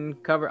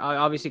and cover,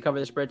 obviously cover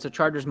the spread. So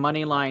Chargers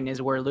money line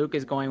is where Luke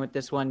is going with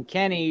this one.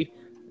 Kenny,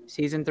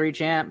 season 3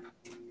 champ.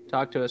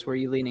 Talk to us. Where are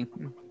you leaning?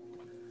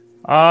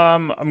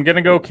 I'm going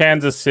to go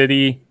Kansas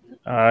City.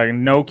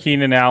 No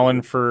Keenan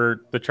Allen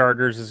for the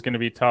Chargers is going to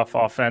be tough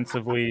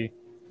offensively.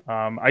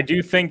 I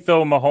do think,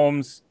 though,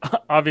 Mahomes,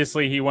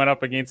 obviously he went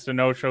up against a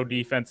no-show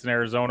defense in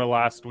Arizona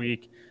last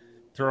week,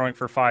 throwing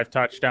for 5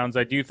 touchdowns.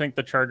 I do think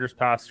the Chargers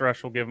pass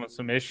rush will give them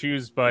some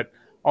issues, but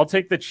I'll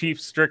take the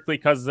Chiefs strictly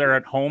because they're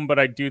at home, but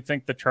I do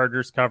think the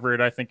Chargers cover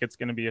it. I think it's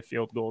going to be a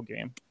field goal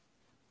game.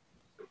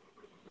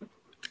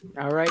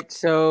 All right,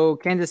 so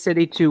Kansas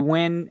City to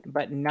win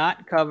but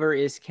not cover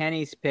is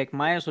Kenny's pick.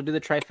 Might as well do the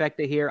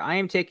trifecta here. I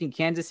am taking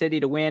Kansas City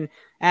to win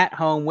at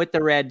home with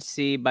the Red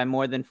Sea by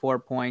more than 4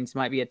 points.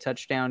 Might be a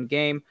touchdown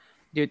game.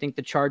 I do think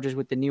the Chargers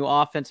with the new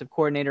offensive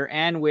coordinator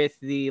and with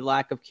the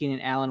lack of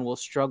Keenan Allen will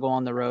struggle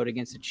on the road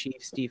against the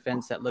Chiefs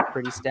defense that look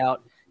pretty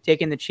stout.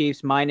 Taking the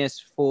Chiefs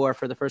 -4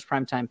 for the first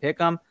primetime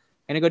pick 'em.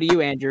 Going to go to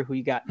you, Andrew. Who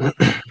you got?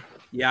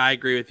 Yeah, I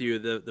agree with you.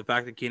 The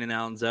fact that Keenan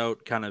Allen's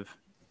out kind of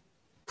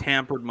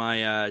tampered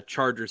my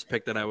Chargers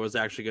pick that I was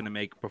actually going to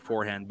make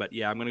beforehand. But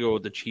yeah, I'm going to go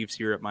with the Chiefs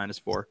here at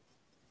 -4.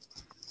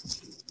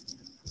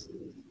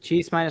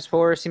 Chiefs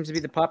 -4 seems to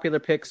be the popular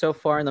pick so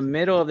far in the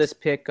middle of this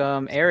pick.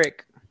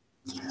 Eric.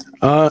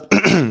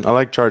 I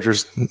like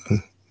Chargers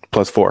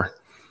 +4.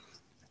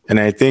 And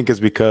I think it's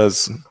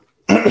because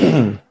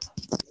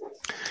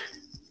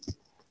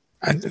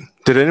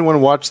did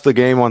anyone watch the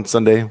game on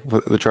Sunday,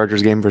 the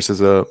Chargers game versus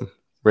the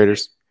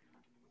Raiders?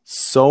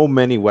 So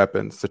many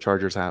weapons the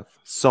Chargers have.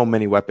 So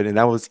many weapons. And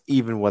that was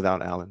even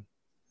without Allen.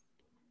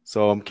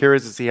 So I'm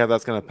curious to see how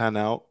that's going to pan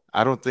out.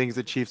 I don't think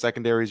the Chiefs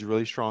secondary is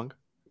really strong,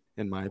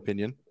 in my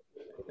opinion.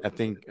 I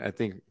think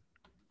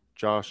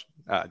Josh.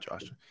 I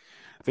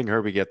think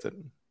Herbie gets it.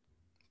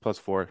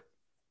 +4.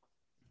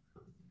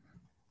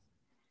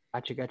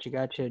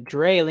 Gotcha.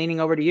 Dre,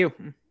 leaning over to you.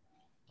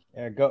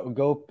 Yeah,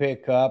 go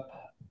pick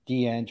up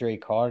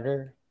DeAndre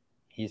Carter.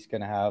 He's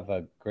going to have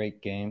a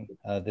great game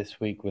this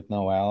week with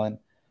no Allen.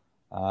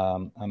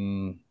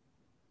 I'm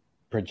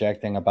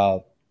projecting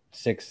about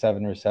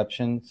 6-7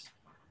 receptions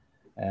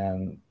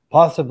and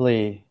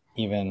possibly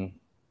even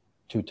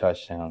 2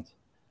 touchdowns.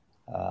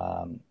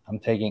 I'm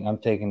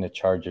taking the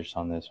Chargers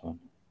on this one.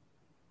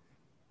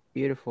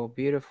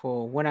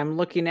 Beautiful. When I'm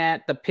looking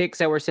at the picks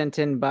that were sent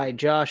in by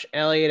Josh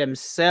Elliott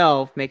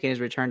himself, making his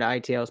return to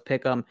ITL's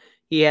pick'em,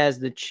 he has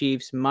the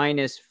Chiefs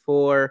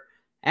 -4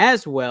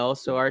 as well.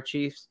 So our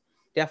Chiefs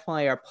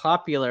definitely are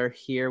popular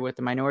here with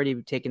the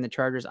minority taking the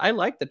Chargers. I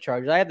like the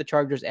Chargers. I have the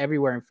Chargers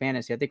everywhere in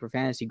fantasy. I think for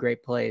fantasy,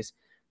 great plays.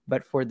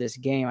 But for this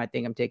game, I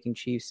think I'm taking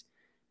Chiefs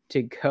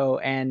to go.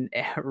 And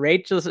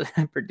Rachel's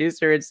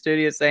producer in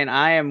studio saying,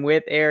 I am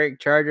with Eric,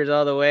 Chargers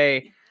all the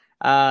way.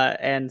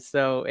 And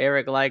so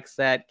Eric likes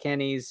that.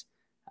 Kenny's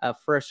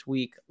first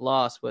week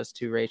loss was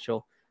to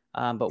Rachel.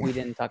 But we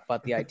didn't talk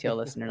about the ITL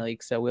listener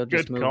league, so we'll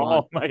just move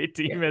on. My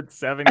team had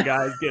 7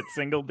 guys get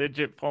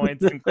single-digit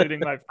points, including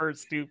my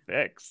first 2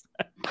 picks.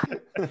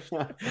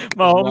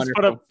 Mahomes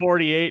put up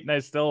 48, and I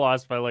still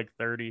lost by like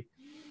 30.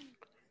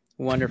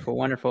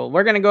 Wonderful.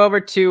 We're going to go over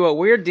to what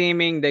we're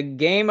deeming the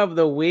game of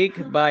the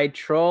week by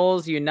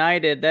Trolls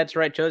United. That's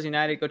right, Trolls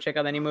United. Go check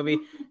out that new movie.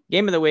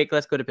 Game of the week.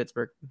 Let's go to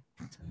Pittsburgh.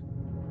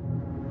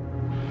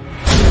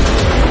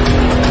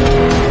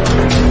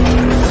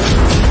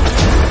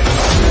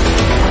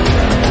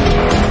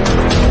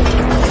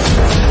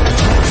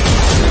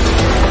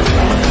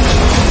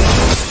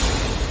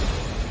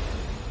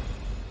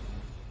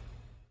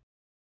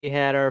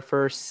 had our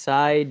first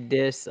side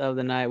diss of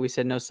the night. We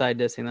said no side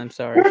dissing. I'm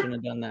sorry. Shouldn't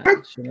have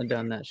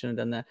done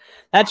that.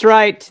 That's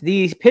right.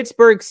 The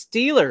Pittsburgh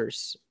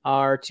Steelers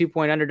are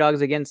 2-point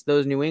underdogs against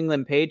those New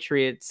England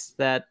Patriots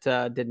that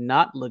did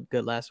not look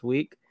good last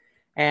week.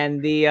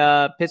 And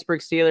the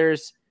Pittsburgh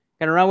Steelers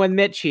going to run with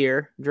Mitch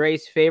here,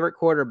 Dre's favorite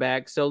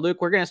quarterback. So, Luke,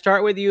 we're going to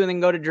start with you and then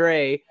go to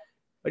Dre.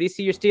 What do you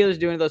see your Steelers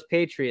doing to those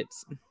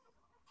Patriots?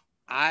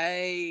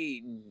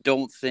 I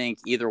don't think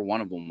either one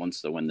of them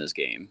wants to win this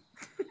game.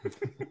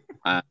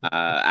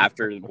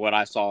 After what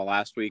I saw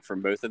last week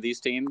from both of these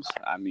teams,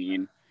 I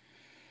mean,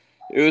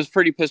 it was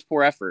pretty piss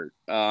poor effort.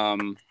 Now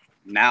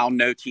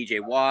no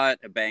TJ Watt,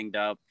 a banged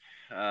up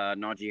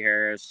Najee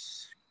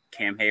Harris,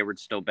 Cam Hayward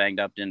still banged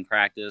up, didn't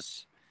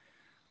practice.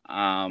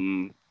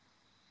 I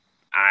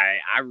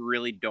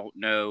really don't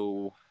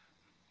know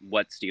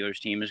what Steelers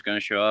team is going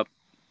to show up.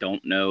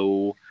 Don't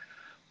know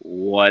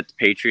what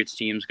Patriots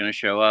team is going to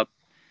show up.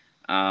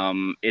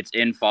 It's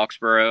in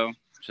Foxborough,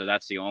 so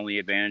that's the only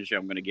advantage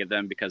I'm going to give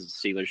them because the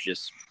Steelers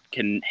just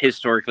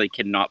historically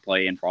cannot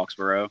play in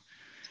Foxborough.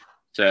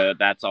 So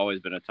that's always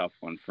been a tough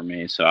one for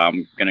me. So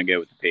I'm going to go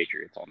with the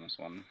Patriots on this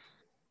one.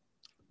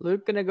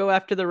 Luke going to go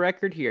after the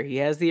record here. He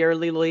has the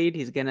early lead.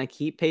 He's going to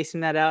keep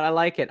pacing that out. I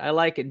like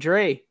it.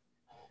 Dre,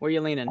 where are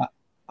you leaning?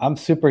 I'm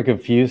super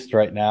confused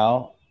right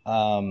now.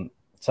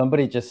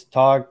 Somebody just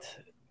talked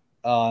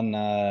on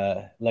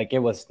like it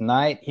was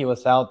night. He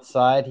was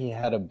outside. He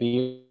had a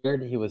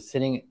beard. He was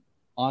sitting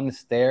on the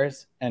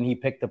stairs, and he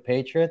picked the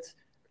Patriots,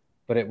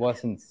 but it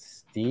wasn't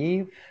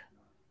Steve.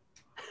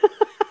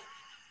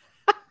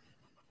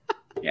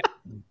 Yeah.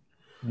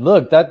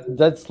 Look,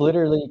 that's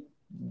literally.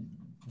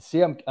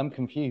 See, I'm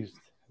confused.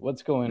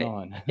 What's going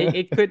on?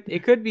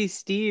 It could be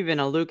Steve in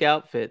a Luke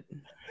outfit.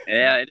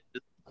 Yeah, it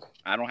is.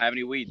 I don't have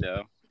any weed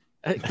though.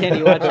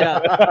 Kenny, watch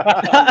out.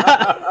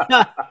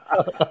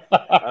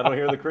 I don't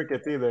hear the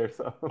crickets either.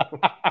 So,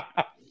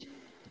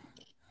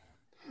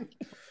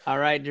 all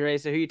right, Dre.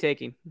 So who are you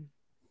taking?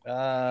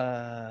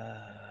 I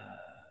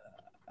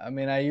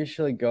mean, I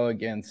usually go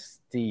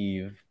against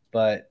Steve,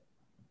 but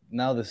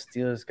now the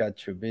Steelers got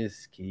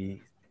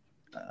Trubisky.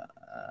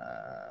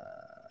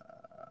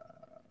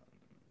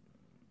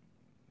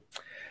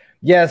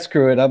 Yeah,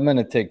 screw it. I'm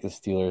gonna take the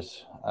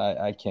Steelers.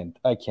 I can't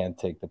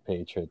take the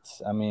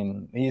Patriots. I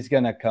mean, he's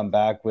gonna come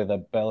back with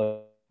a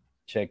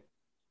Belichick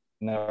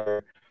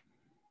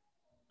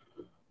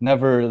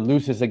never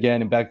loses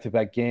again in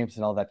back-to-back games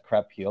and all that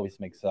crap he always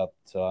makes up.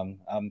 So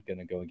I'm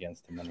gonna go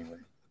against him anyway.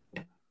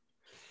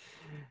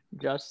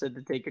 Josh said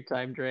to take your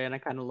time, Dre, and I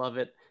kind of love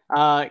it.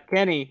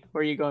 Kenny,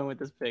 where are you going with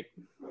this pick?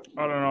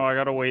 I don't know. I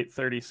gotta wait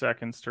 30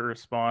 seconds to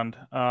respond.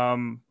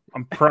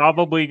 I'm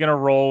probably going to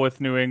roll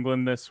with New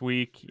England this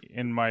week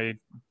in my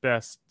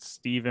best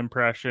Steve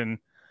impression.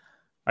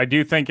 I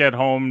do think at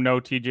home, no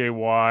TJ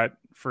Watt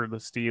for the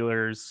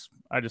Steelers.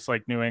 I just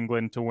like New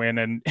England to win,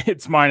 and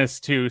it's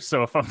 -2.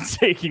 So if I'm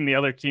taking the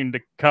other team to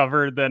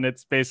cover, then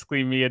it's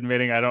basically me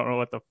admitting I don't know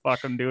what the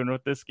fuck I'm doing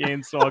with this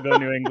game. So I'll go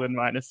New England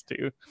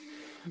 -2.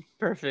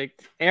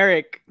 Perfect.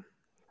 Eric.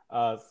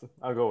 I'll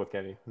go with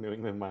Kenny. New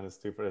England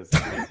 -2 for this.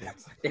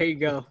 There you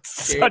go.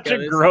 Such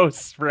a gross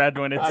spread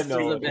when it's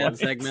a bad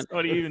segment.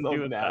 What do you even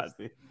do with that?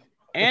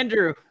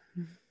 Andrew.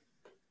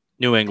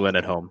 New England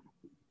at home.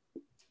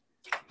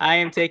 I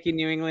am taking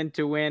New England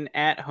to win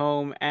at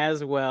home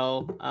as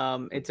well.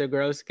 It's a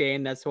gross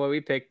game. That's why we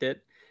picked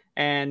it.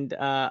 And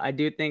I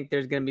do think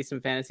there's going to be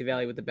some fantasy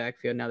value with the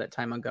backfield now that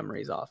Ty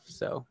Montgomery's off.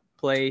 So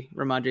play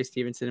Ramondre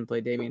Stevenson and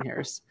play Damian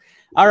Harris.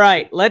 All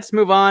right, let's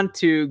move on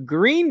to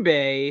Green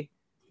Bay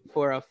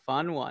for a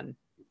fun one.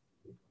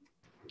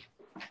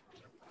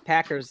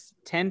 Packers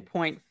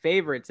 10-point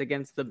favorites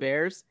against the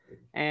Bears.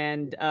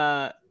 And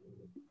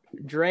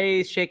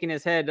Dre's shaking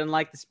his head,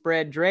 unlike the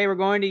spread. Dre, we're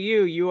going to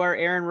you. You are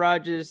Aaron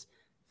Rodgers'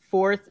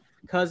 fourth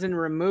cousin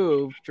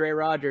removed. Dre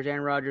Rodgers,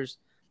 Aaron Rodgers'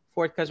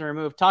 fourth cousin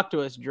removed. Talk to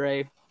us,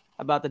 Dre,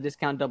 about the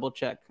discount double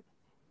check.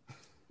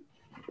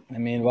 I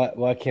mean,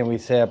 what can we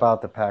say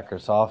about the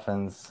Packers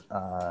offense?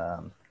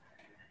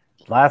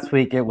 Last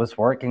week it was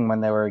working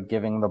when they were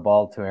giving the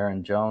ball to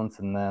Aaron Jones,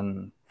 and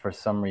then for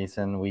some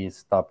reason we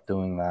stopped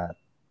doing that,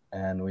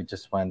 and we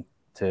just went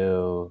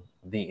to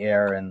the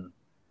air. And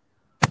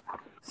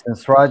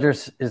since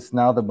Rodgers is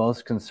now the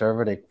most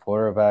conservative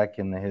quarterback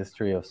in the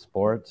history of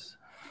sports,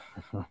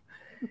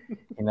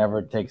 he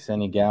never takes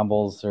any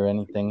gambles or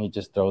anything. He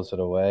just throws it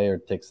away or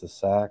takes the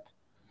sack.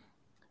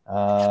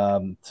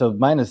 So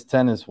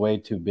 -10 is way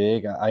too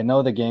big. I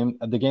know the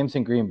game's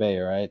in Green Bay,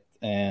 right?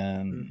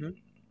 And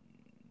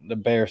the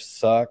Bears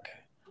suck,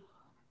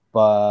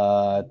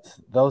 but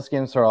those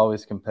games are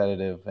always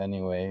competitive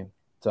anyway.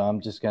 So I'm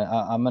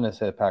gonna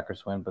say the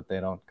Packers win, but they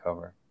don't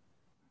cover.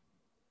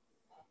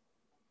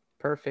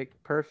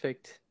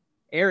 Perfect.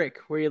 Eric,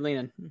 where are you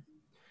leaning?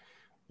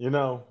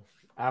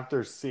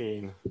 After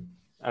seeing,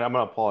 and I'm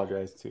going to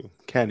apologize to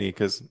Kenny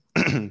because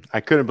I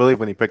couldn't believe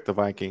when he picked the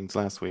Vikings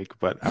last week,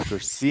 but after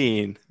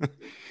seeing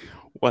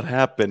what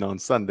happened on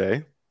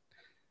Sunday,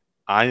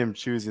 I am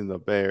choosing the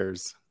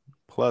Bears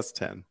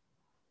 +10.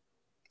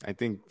 I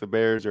think the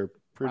Bears are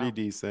pretty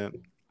decent.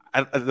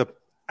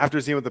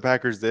 After seeing what the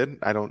Packers did,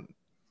 I don't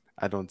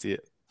see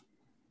it.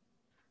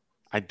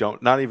 I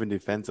don't. Not even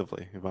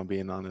defensively, if I'm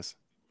being honest.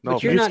 No,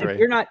 but you're not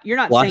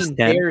Plus saying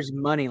 10. Bears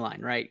money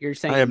line, right? You're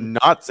saying I am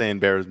not saying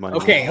Bears money.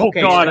 Okay. line. Oh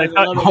God, I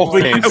thought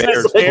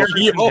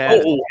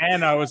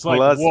and I was like,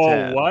 Plus whoa,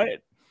 10. what?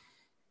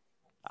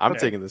 I'm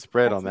taking the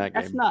spread on that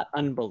game. That's not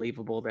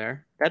unbelievable.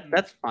 There,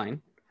 that's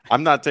fine.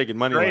 I'm not taking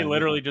money. Ray line.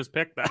 literally just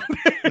picked that.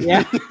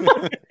 Yeah,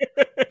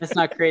 that's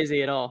not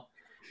crazy at all.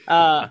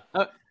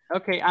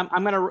 Okay,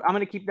 I'm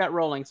gonna keep that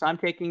rolling. So I'm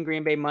taking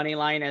Green Bay money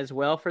line as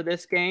well for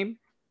this game,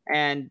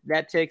 and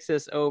that takes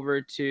us over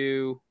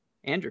to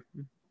Andrew.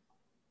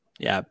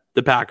 Yeah,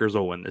 the Packers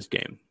will win this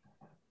game.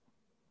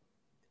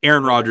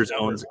 Aaron Rodgers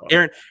owns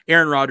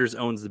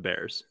the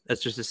Bears.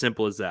 That's just as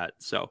simple as that.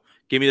 So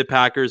give me the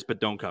Packers, but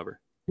don't cover.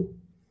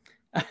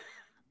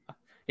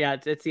 Yeah,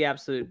 it's the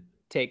absolute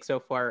take so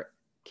far.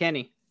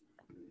 Kenny.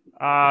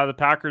 The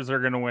Packers are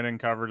going to win and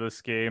cover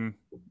this game.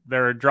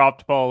 They're a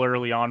dropped ball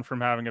early on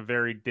from having a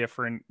very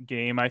different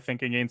game, I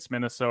think, against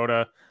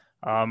Minnesota.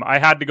 I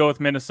had to go with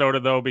Minnesota,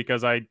 though,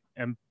 because I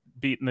am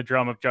beating the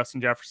drum of Justin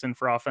Jefferson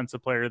for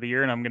Offensive Player of the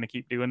Year, and I'm going to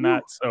keep doing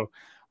that. So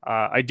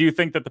I do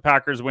think that the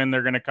Packers win.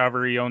 They're going to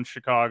cover. He owns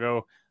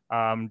Chicago.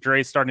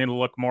 Dre's starting to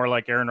look more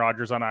like Aaron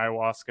Rodgers on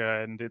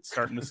ayahuasca, and it's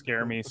starting to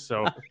scare me.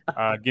 So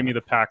give me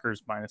the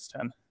Packers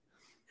 -10.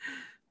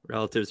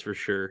 Relatives for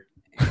sure.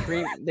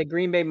 The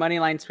Green Bay money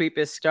line sweep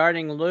is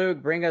starting.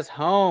 Luke, bring us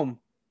home.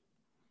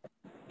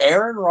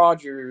 Aaron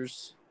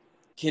Rodgers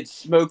can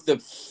smoke the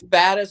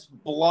fattest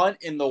blunt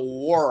in the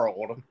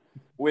world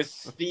with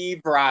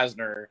Steve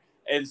Reisner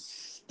and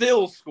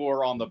still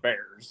score on the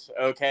Bears.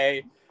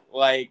 Okay,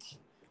 like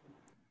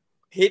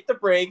hit the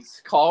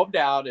brakes, calm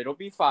down, it'll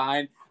be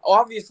fine.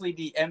 Obviously,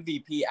 the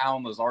MVP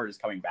Allen Lazard is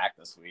coming back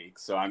this week,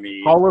 so I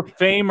mean, Hall of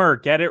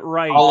Famer, get it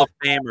right. Hall of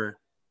Famer.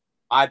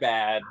 My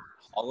bad.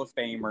 Hall of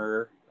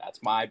Famer.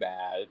 That's my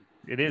bad.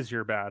 It is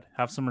your bad.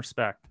 Have some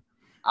respect.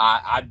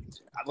 I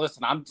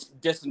listen. I'm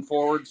dissing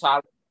forward,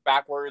 side,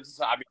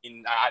 backwards. I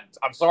mean,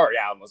 I'm sorry,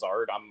 Alan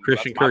Lazard.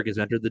 Christian Kirk has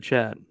entered the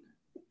chat.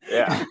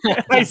 Yeah,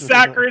 I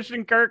sat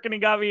Christian Kirk and he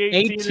got me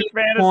 18 in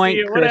fantasy.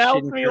 It would have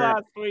helped me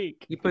last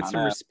week. You put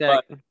some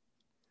respect.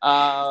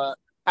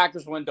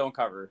 Packers win, don't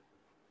cover.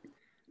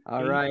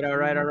 All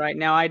right.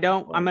 Now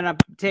I'm gonna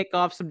take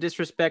off some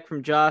disrespect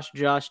from Josh.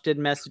 Josh did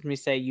message me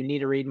say you need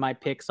to read my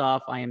picks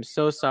off. I am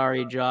so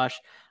sorry, Josh.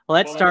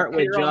 Let's start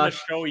with Josh. On the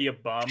show, you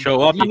bum.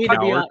 Show up. You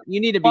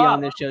need to be on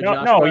this show,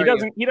 Josh. No, he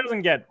doesn't. He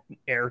doesn't get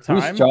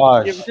airtime. Who's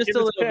Josh? Just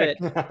a little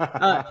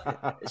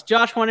bit.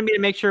 Josh wanted me to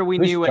make sure we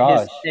knew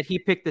that he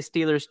picked the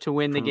Steelers to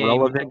win the game.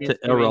 Relevant to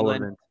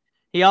irrelevant.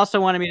 He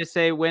also wanted me to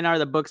say, when are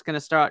the books going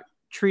to start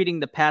treating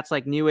the Pats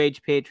like New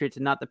Age Patriots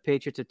and not the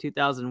Patriots of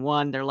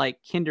 2001? They're like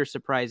Kinder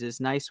Surprises.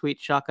 Nice, sweet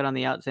chocolate on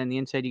the outside. And the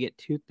inside, you get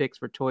toothpicks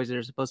for toys that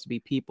are supposed to be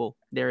people.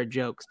 They're a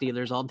joke.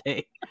 Steelers all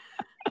day.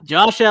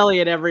 Josh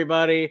Elliott,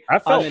 everybody. I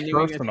felt on the New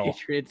personal.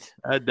 Patriots.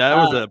 That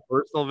was a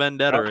personal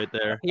vendetta right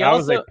there. That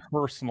was a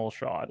personal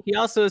shot. He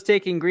also is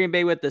taking Green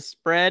Bay with the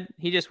spread.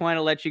 He just wanted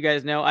to let you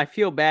guys know I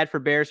feel bad for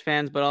Bears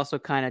fans, but also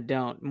kind of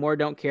don't. More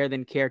don't care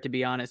than care, to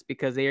be honest,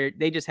 because they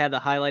just had the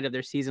highlight of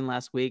their season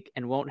last week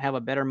and won't have a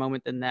better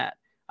moment than that.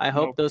 I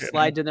hope those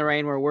slides in the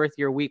rain were worth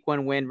your week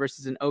 1 win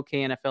versus an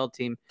okay NFL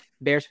team.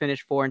 Bears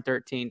finished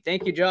 4-13.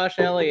 Thank you, Josh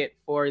Elliott,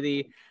 for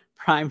the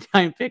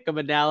primetime pick'em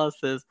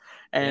analysis.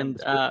 And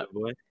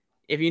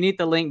if you need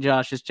the link,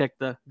 Josh, just check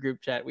the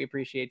group chat. We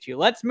appreciate you.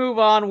 Let's move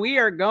on. We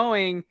are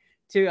going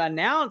to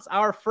announce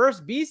our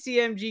first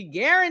BCMG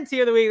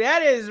guarantee of the week.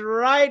 That is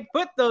right.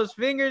 Put those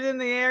fingers in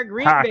the air.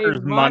 Green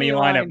Packers Bay money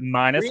line at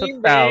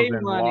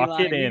 -1,000. Lock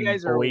it in, you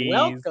guys are please.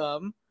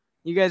 welcome.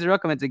 You guys are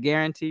welcome. It's a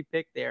guarantee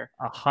pick there.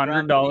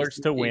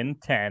 $100 to win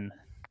 10.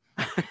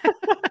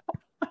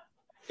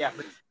 Yeah.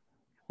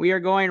 We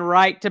are going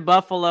right to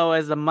Buffalo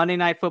as the Monday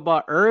Night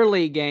Football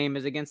early game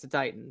is against the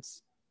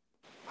Titans.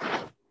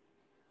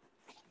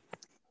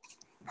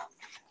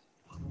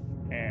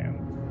 And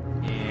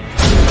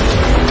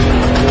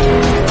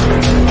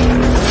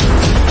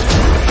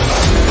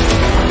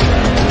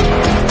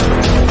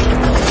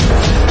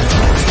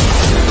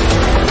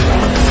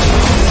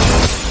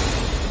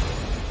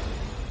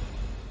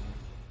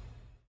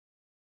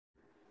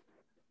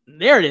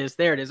There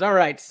it is. All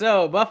right.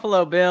 So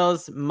Buffalo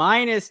Bills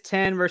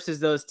 -10 versus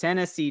those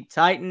Tennessee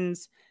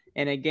Titans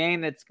in a game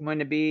that's going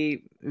to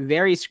be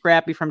very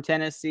scrappy from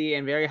Tennessee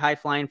and very high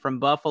flying from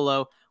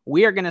Buffalo.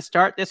 We are going to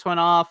start this one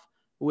off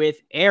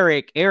with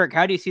Eric. Eric,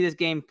 how do you see this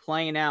game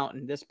playing out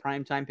in this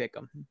primetime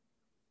pick'em?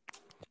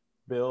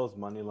 Bills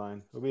money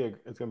line.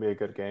 It's gonna be a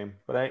good game,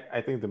 but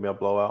I think there'll be a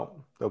blowout.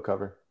 They'll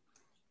cover.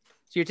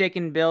 So you're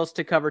taking Bills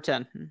to cover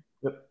 10.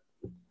 Yep.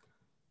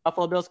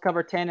 Buffalo Bills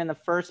cover 10 in the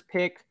first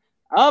pick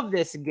of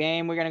this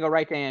game. We're going to go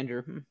right to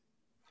Andrew.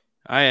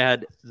 I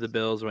had the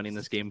Bills winning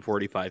this game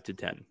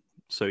 45-10.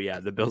 So yeah,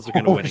 the Bills are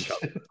going to win and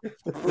cover.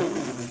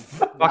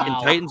 Fucking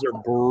Titans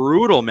are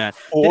brutal, man.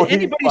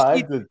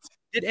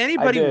 Did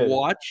anybody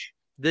watch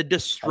the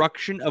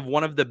destruction of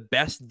one of the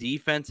best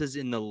defenses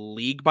in the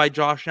league by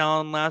Josh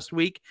Allen last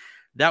week?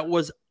 That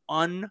was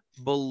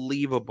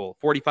unbelievable.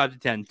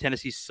 45-10.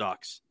 Tennessee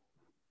sucks.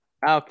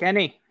 Oh,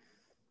 Kenny.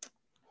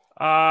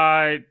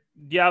 Yeah,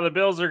 the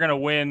Bills are going to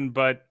win,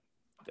 but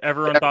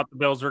everyone thought the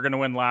Bills were going to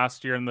win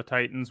last year and the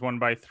Titans won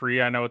by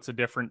 3. I know it's a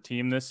different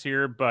team this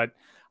year, but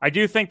I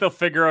do think they'll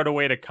figure out a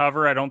way to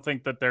cover. I don't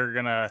think that they're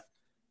going to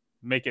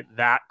make it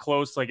that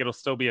close. Like, it'll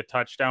still be a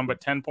touchdown, but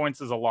 10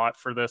 points is a lot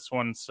for this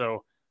one.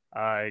 So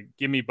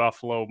give me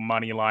Buffalo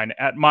money line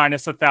at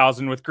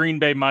 -1,000 with Green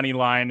Bay money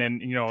line.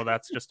 And,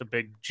 that's just a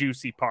big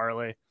juicy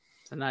parlay.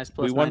 It's a nice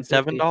plus. We won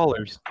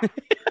 $7.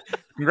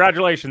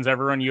 Congratulations,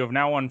 everyone. You have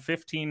now won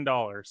 $15.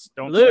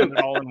 Don't spend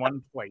it all in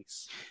one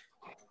place.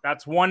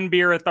 That's one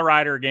beer at the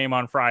Rider game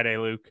on Friday,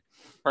 Luke.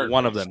 Perfect.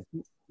 One of them.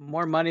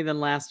 More money than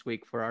last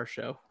week for our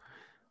show.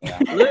 Yeah.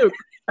 Luke.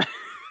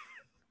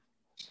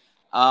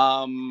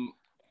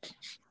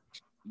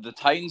 The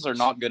Titans are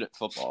not good at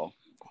football.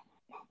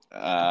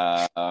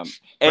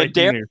 And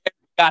Derek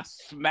got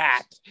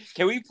smacked.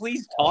 Can we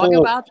please talk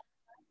about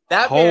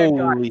that? That man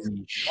got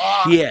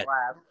shit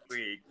last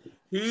week.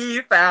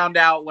 He found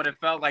out what it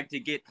felt like to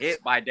get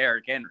hit by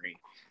Derrick Henry.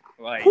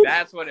 Like,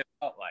 that's what it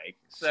felt like.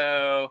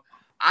 So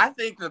I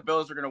think the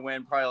Bills are going to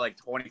win probably like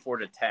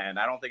 24-10.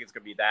 I don't think it's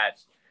going to be that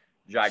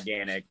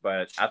gigantic,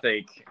 but I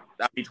think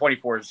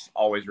 24 is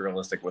always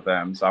realistic with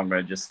them. So I'm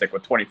going to just stick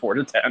with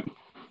 24-10.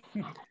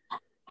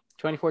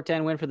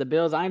 24-10 win for the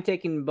Bills. I'm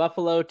taking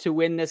Buffalo to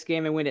win this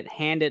game and win it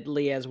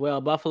handedly as well.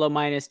 Buffalo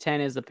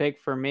 -10 is the pick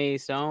for me.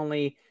 So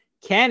only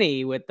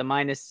Kenny with the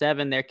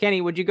 -7 there.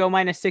 Kenny, would you go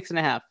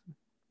 -6.5?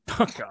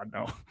 Oh, God,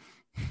 no.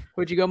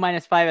 Would you go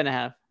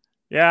 -5.5?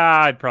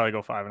 Yeah, I'd probably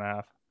go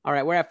 5.5. All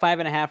right, we're at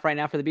 5.5 right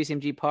now for the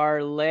BCMG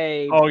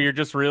parlay. Oh, you're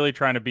just really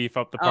trying to beef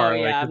up the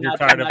parlay because you're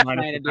tired of trying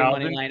to do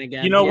money line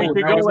again. We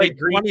could go like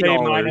Green Bay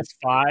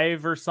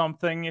 -5 or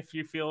something if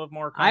you feel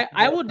more comfortable.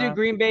 I will do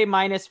Green Bay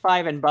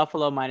 -5 and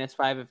Buffalo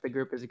 -5 if the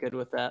group is good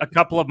with that. A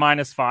couple of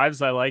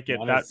 -5s, I like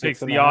it. That takes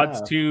the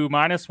odds to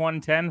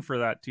 -110 for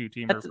that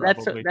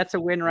two-teamer. That's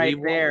a win right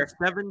there.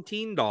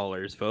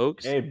 $17,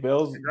 folks. Hey,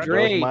 Bills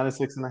Dre,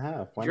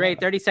 -6.5. Dre,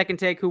 30-second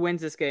take. Who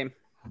wins this game?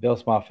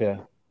 Bills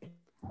Mafia.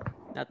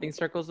 Nothing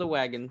circles the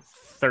wagons.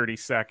 30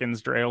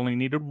 seconds. Dre only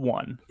needed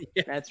 1.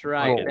 That's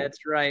right. Oh.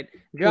 That's right.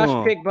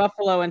 Josh picked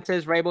Buffalo and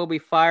says Vrabel will be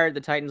fired.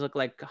 The Titans look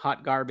like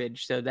hot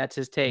garbage. So that's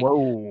his take.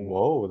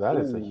 Whoa, that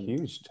is a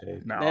huge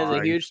take. That is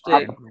a huge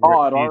take.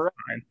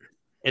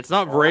 It's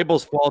not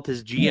Vrabel's fault.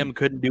 His GM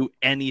couldn't do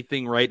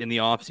anything right in the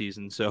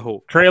offseason.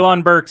 So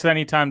Treylon Burks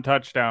anytime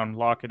touchdown.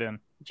 Lock it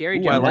in. Jerry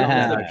Jones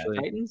the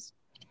Titans.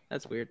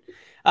 That's weird.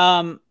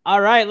 All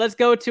right, let's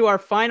go to our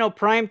final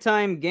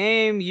primetime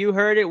game. You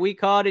heard it. We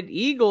called it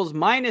Eagles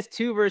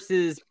 -2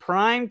 versus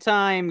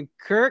primetime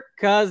Kirk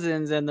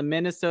Cousins and the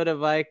Minnesota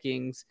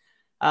Vikings.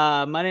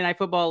 Monday Night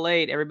Football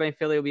late. Everybody in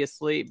Philly will be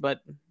asleep,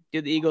 but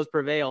do the Eagles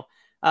prevail?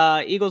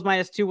 Eagles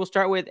 -2. We'll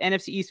start with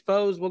NFC East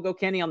foes. We'll go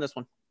Kenny on this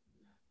one.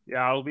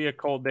 Yeah, it'll be a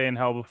cold day in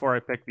hell before I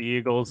pick the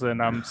Eagles,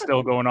 and I'm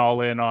still going all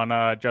in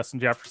on Justin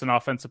Jefferson,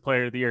 Offensive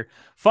Player of the Year.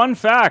 Fun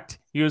fact,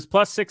 he was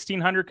plus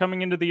 1,600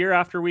 coming into the year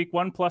after week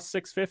 1, plus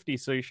 650,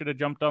 so you should have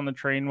jumped on the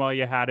train while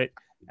you had it,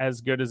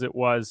 as good as it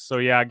was. So,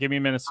 yeah, give me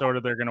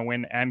Minnesota. They're going to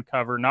win and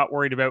cover. Not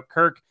worried about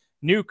Kirk.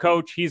 New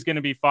coach, he's going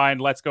to be fine.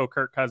 Let's go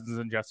Kirk Cousins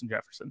and Justin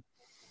Jefferson.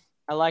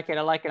 I like it.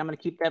 I'm going to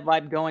keep that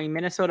vibe going.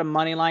 Minnesota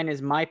money line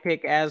is my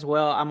pick as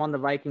well. I'm on the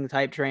Vikings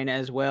hype train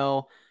as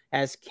well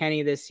as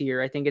Kenny this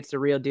year. I think it's the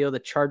real deal. The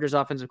Chargers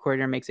offensive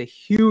coordinator makes a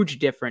huge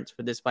difference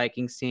for this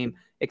Vikings team.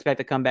 Expect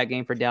a comeback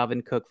game for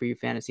Dalvin Cook for you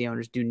fantasy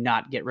owners. Do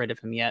not get rid of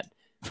him yet.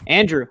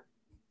 Andrew.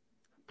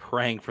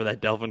 Praying for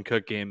that Dalvin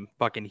Cook game.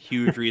 Fucking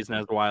huge reason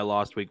as to why I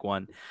lost week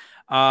 1.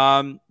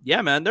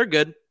 Yeah, man, they're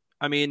good.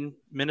 I mean,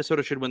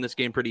 Minnesota should win this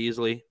game pretty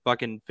easily.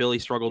 Fucking Philly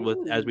struggled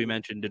with, as we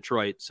mentioned,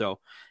 Detroit. So,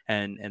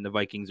 and the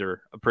Vikings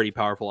are a pretty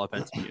powerful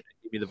offensive unit.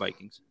 Give me the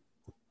Vikings.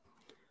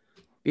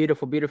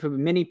 Beautiful, beautiful.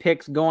 Mini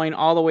picks going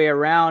all the way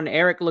around.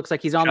 Eric looks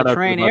like he's on the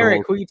train.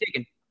 Eric, who are you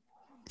taking?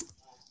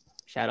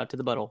 Shout out to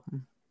the butthole.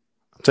 I'm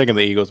taking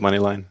the Eagles money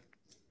line.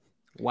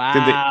 Wow.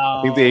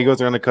 I think the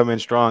Eagles are going to come in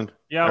strong.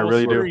 Yeah, I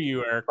really do.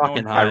 You, Eric.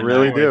 Fucking high. I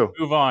really do.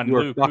 Move on. You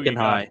are Luke, fucking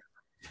high.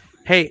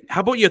 Hey, how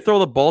about you throw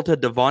the ball to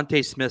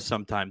Devontae Smith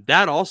sometime?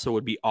 That also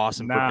would be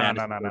awesome for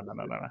fantasy.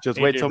 No.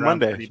 Just wait till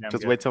Monday.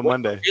 Just wait till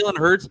Monday. Jalen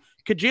Hurts.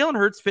 Could Jalen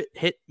Hurts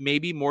hit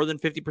maybe more than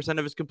 50%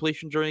 of his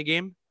completion during a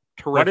game?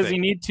 Terrific. What does he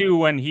need to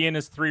when he and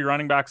his 3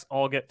 running backs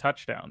all get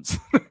touchdowns?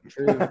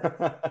 True.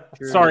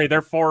 Sorry,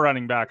 they're 4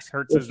 running backs.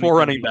 Hurts is 4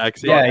 running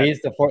backs. Yeah,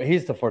 he's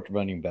the fourth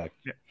running back.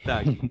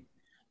 Yeah.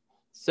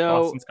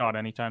 So Boston Scott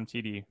anytime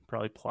TD,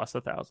 probably plus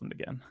 1,000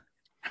 again.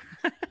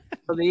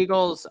 So the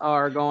Eagles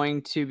are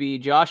going to be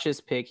Josh's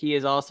pick. He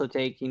is also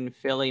taking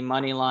Philly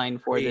money line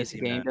for this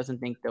game. Man. Doesn't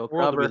think they'll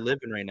World cover. we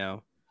living right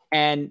now.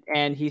 And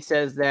he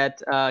says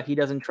that he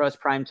doesn't trust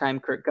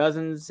primetime Kirk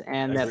Cousins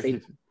and that the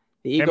Him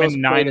Eagles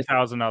and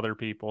 9,000 other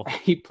people.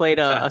 He played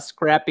a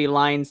scrappy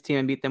Lions team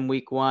and beat them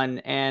week 1.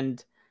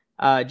 And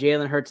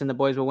Jalen Hurts and the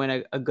boys will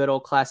win a good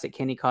old classic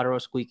Kenny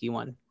Cotterill squeaky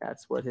one.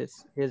 That's what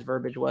his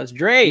verbiage was.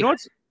 Dre. You know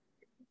what's...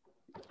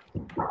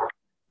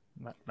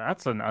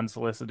 That's an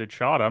unsolicited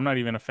shot. I'm not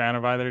even a fan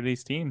of either of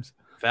these teams.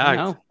 Fact.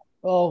 No.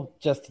 Oh,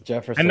 just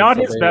Jefferson. And not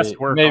so his best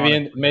work.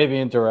 Maybe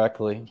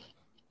indirectly.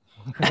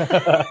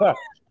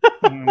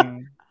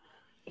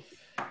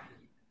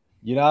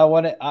 You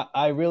know,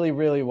 I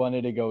really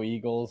wanted to go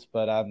Eagles,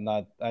 but I'm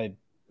not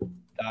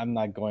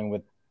going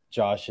with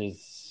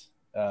Josh's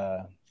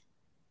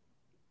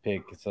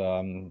pick,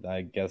 so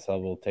I guess I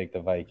will take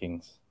the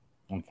Vikings.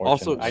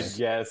 Unfortunately, Also, I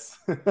guess.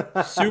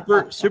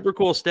 super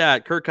cool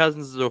stat. Kirk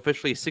Cousins is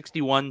officially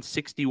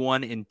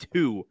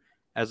 61-2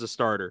 as a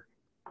starter.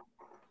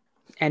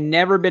 And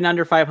never been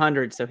under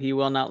 500, so he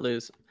will not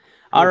lose.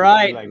 All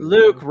right,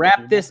 Luke,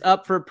 wrap this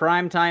up for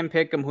primetime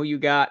pick'em. Who you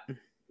got?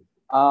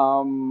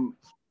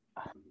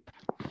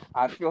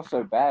 I feel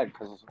so bad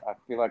because I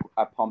feel like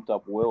I pumped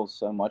up Will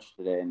so much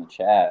today in the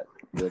chat.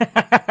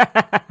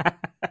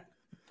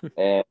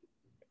 And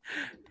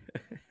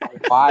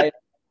why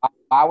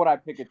would I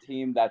pick a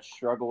team that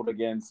struggled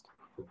against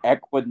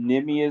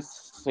Equanimous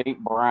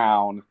St.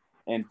 Brown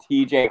and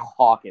TJ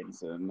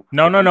Hawkinson?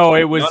 No.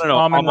 It was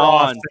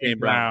Amon St.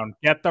 Brown.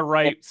 Get the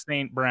right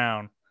St.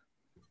 Brown.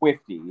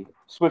 Swifty.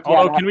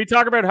 Although, can we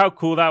talk about how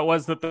cool that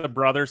was that the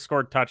brothers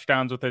scored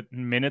touchdowns within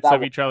minutes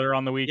of each other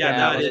on the weekend?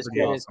 Yeah, that was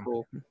pretty awesome.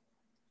 Cool.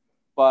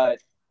 But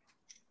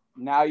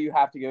now you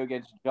have to go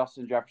against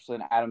Justin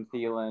Jefferson, Adam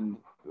Thielen,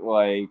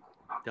 like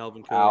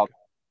Delvin Cook.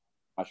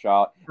 My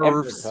shot.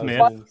 Irv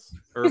Smith.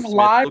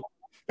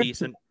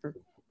 Decent.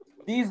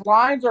 These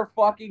lines are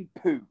fucking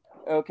poop.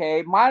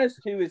 Okay,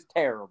 -2 is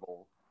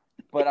terrible,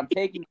 but I'm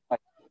taking.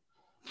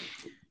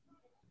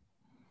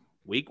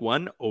 Week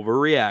 1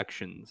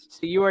 overreactions.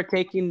 So you are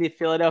taking the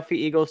Philadelphia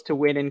Eagles to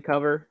win and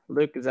cover,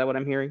 Luke? Is that what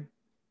I'm hearing?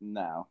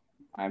 No,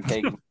 I'm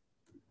taking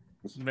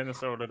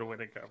Minnesota to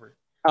win and cover.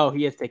 Oh,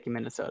 he is taking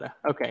Minnesota.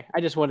 Okay,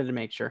 I just wanted to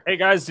make sure. Hey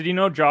guys, did you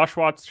know Josh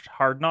watched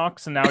Hard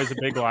Knocks and now he's a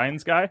big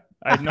Lions guy?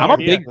 I had no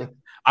idea.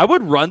 I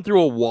would run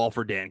through a wall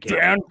for Dan Campbell.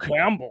 Dan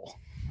Campbell.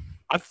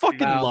 I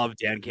fucking love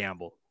Dan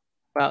Campbell.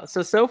 Well,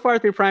 so far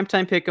through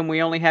primetime pick'em,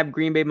 we only have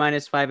Green Bay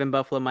 -5 and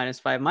Buffalo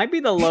 -5. Might be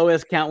the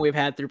lowest count we've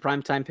had through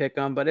primetime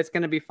pick'em, but it's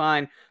going to be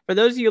fine. For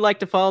those of you who like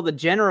to follow the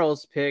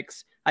Generals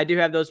picks, I do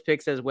have those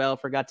picks as well.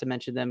 Forgot to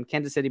mention them.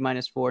 Kansas City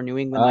 -4, New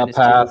England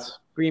 -2,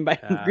 Green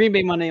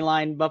Bay money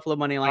line, Buffalo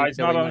money line.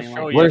 Philly money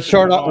line. We're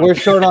short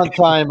on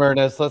time,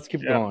 Ernest. Let's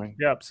keep going.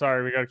 Yep.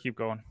 Sorry, we got to keep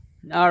going.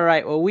 All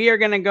right. Well, we are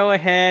going to go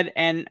ahead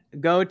and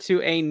go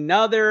to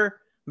another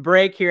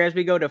break here as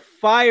we go to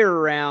Fire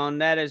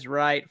Round. That is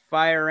right.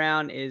 Fire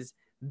Round is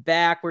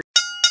back.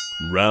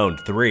 Round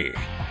 3.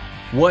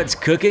 What's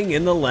cooking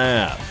in the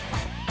lab?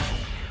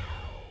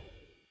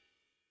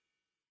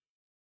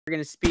 We're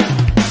going to speak.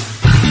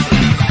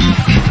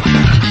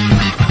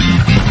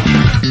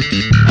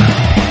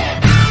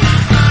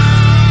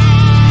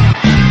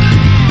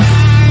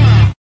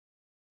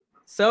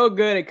 So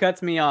good, it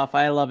cuts me off.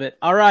 I love it.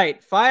 All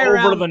right, Fire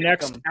Round. Over the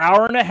next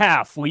hour and a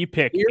half, we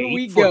pick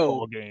 8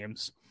 football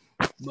games.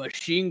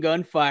 Machine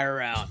Gun Fire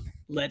Round.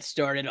 Let's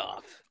start it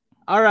off.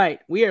 All right,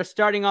 we are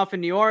starting off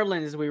in New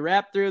Orleans as we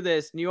wrap through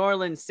this. New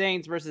Orleans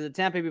Saints versus the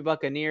Tampa Bay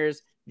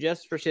Buccaneers.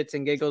 Just for shits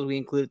and giggles, we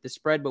include the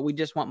spread, but we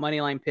just want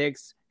money line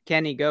picks.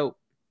 Kenny, go.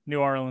 New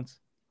Orleans.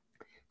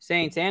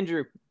 Saints.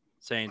 Andrew.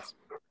 Saints.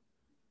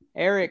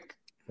 Eric.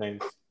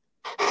 Saints.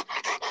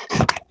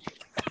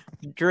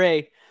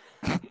 Dre.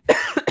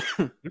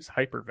 Who's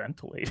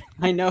hyperventilating?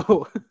 I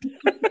know.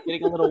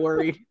 Getting a little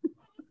worried.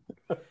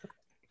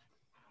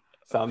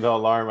 Sound the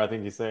alarm, I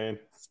think he's saying.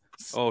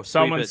 Oh,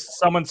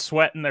 someone's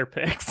sweating their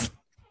picks.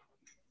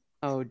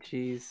 Oh,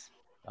 jeez.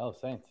 Oh,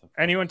 Saints.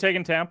 Anyone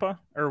taking Tampa?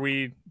 Or are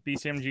we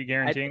BCMG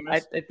guaranteeing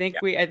this? I think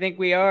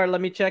we are.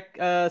 Let me check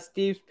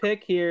Steve's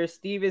pick here.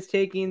 Steve is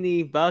taking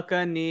the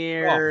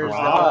Buccaneers.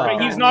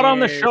 He's not on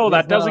the show.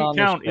 That doesn't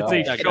count. It's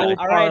a show parlay.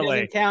 All right, it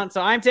doesn't count.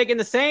 So I'm taking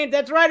the Saints.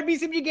 That's right.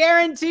 BCMG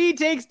guarantee.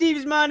 Take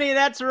Steve's money.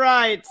 That's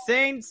right.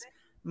 Saints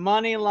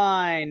money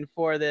line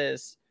for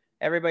this.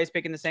 Everybody's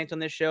picking the Saints on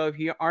this show. If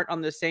you aren't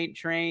on the Saint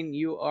train,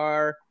 you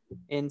are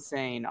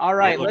insane. All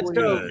right, let's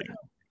go.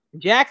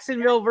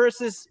 Jacksonville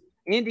versus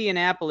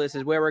Indianapolis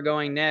is where we're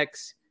going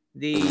next.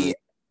 The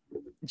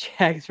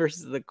Jags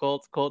versus the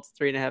Colts. Colts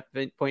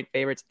 3.5 point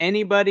favorites.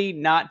 Anybody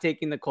not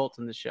taking the Colts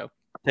on the show?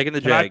 Taking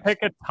the Jags. Jags. Can I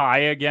pick a tie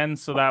again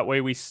so that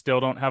way we still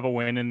don't have a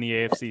win in the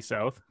AFC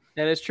South?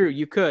 That is true.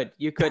 You could.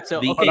 So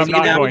okay,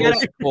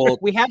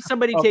 we have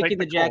somebody taking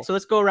the Jags. So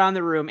let's go around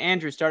the room.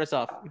 Andrew, start us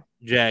off.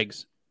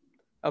 Jags.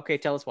 Okay,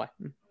 tell us why.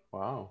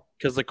 Wow.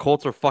 Because the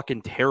Colts are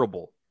fucking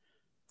terrible.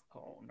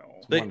 Oh no.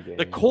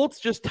 The Colts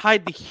just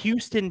tied the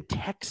Houston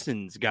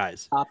Texans,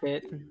 guys. Stop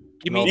it.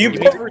 Give me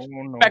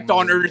respect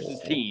on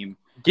Ernest's team.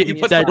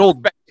 Put that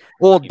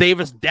old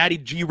Davis Daddy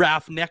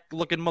giraffe neck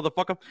looking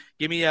motherfucker.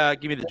 Give me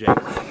the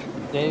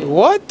Jags.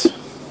 What?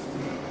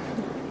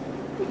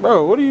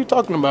 Bro, what are you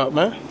talking about,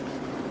 man?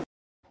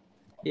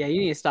 Yeah,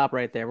 you need to stop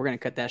right there. We're gonna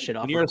cut that shit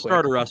off. When you're a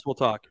starter, Russ, we'll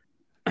talk.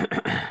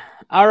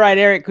 All right,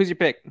 Eric, who's your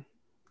pick?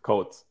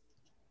 Colts.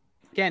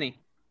 Kenny.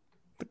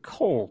 The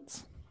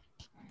Colts.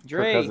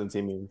 Dre. Kirk Cousins,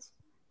 he means.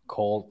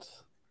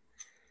 Colts.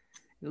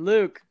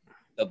 Luke.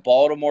 The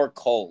Baltimore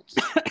Colts.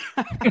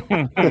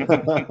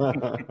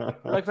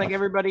 Looks like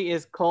everybody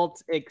is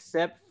Colts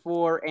except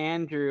for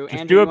Andrew. Just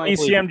Andrew, do a you want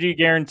to- BCMG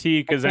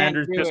guarantee because I can't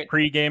Andrew's do just it.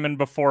 pre-gaming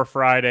before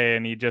Friday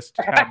and he just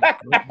had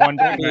one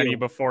too many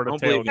before the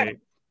Don't believe tailgate. it.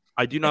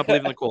 I do not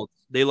believe in the Colts.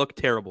 They look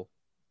terrible.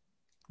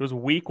 It was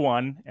week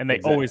 1, and they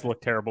Exactly. always look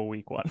terrible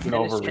week 1.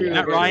 That is true.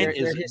 Matt They're- Ryan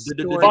they're is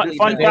historically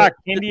Fun bad. fact: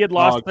 Indy had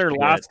lost their Dog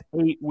last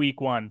 8 week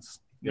 1s.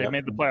 They Yep.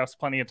 made the playoffs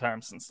plenty of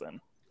times since then.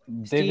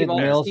 David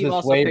also- Mills Steve is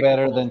also way picked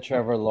better the than Colts.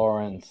 Trevor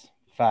Lawrence.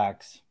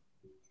 Facts.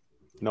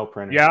 No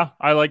printer. Yeah,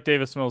 I like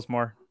Davis Mills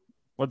more.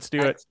 Let's do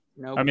it.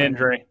 No I'm in, printer.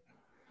 Dre.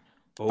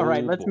 All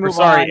right, let's Or move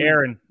sorry, on.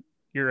 Aaron.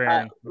 You're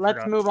Aaron. I Let's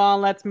forgot. move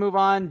on. Let's move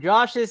on.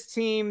 Josh's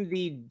team,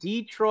 the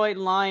Detroit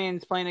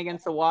Lions, playing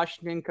against the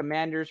Washington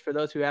Commanders. For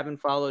those who haven't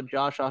followed,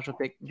 Josh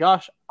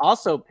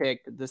also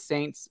picked the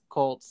Saints,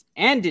 Colts,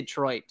 and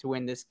Detroit to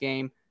win this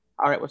game.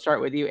 All right, we'll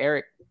start with you,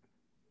 Eric.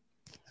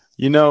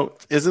 You know,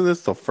 isn't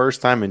this the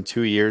first time in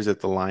 2 years that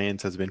the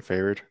Lions has been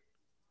favored?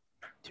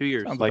 2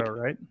 years. Sounds Like- about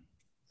right.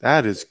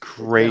 That is It's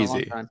been a long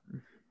crazy. time.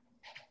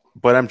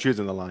 But I'm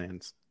choosing the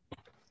Lions.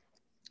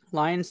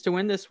 Lions to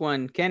win this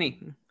one.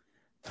 Kenny.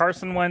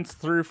 Carson Wentz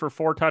threw for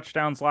 4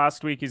 touchdowns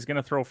last week. He's going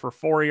to throw for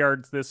 4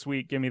 yards this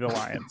week. Give me the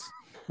Lions.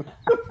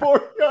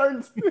 4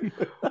 yards.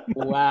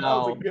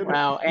 Wow.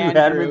 Wow. You had me in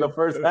Andrew. the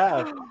first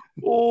half.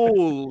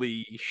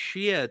 Holy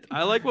shit.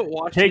 I like what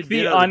Washington Take the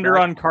did out of under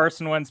back- on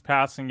Carson Wentz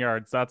passing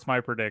yards. That's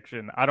my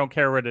prediction. I don't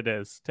care what it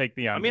is. Take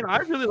the I under. mean, I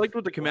really liked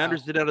what the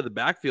Commanders did out of the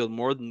backfield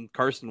more than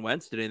Carson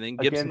Wentz did anything.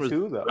 Gibson Against was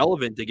who, though?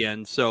 relevant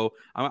again. So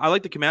I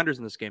like the Commanders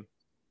in this game.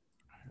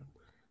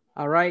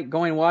 All right,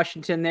 going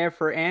Washington there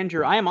for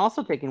Andrew. I am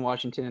also taking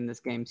Washington in this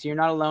game, so you're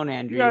not alone,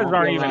 Andrew. you guys won't be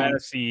aren't even alone.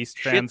 NFC East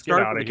Shit fans. Get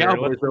start out for of the here.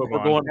 Cowboys. Let's We're move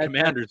on. going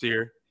Commanders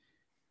here.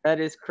 That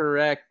is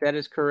correct. That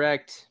is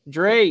correct.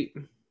 Dre.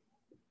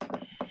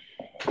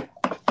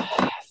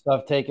 So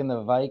I've taken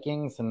the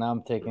Vikings, and now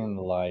I'm taking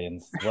the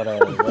Lions. What a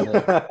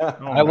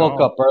Oh, I woke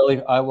no. up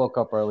early. I woke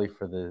up early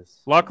for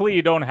this. Luckily,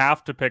 you don't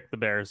have to pick the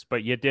Bears,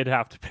 but you did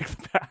have to pick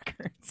the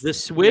Packers.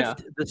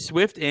 The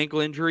Swift ankle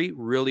injury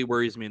really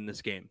worries me in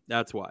this game.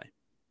 That's why.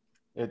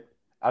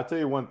 I'll tell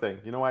you one thing.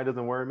 You know why it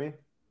doesn't worry me?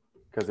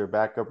 Because their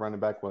backup running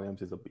back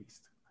Williams is a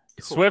beast.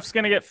 Swift's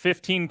going to get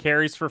 15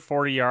 carries for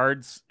 40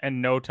 yards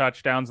and no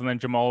touchdowns, and then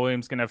Jamal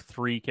Williams going to have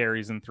 3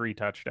 carries and 3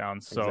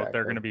 touchdowns, so they're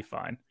Exactly. going to be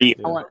fine. I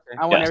want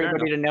Yeah, fair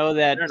everybody to know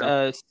Fair that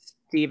enough.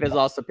 Steve has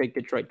also picked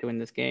Detroit to win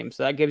this game.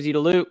 So that gives you to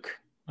Luke.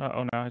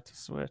 Oh, no, it's a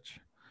switch.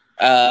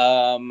 Yeah,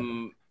 I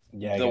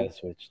The- gotta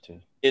switch too.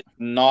 It's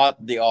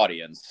not the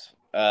audience.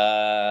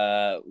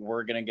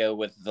 We're gonna go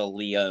with the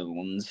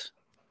Leons.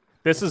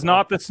 This is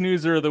not the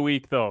snoozer of the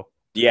week, though.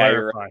 Yeah,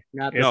 you're Clarify.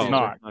 Not It's this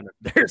not. No, no.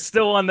 There's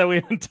still one that we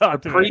haven't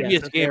talked about.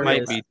 Previous yet. game there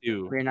might is. be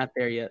too. We're not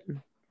there yet.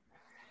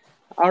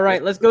 All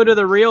right, let's go to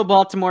the real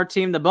Baltimore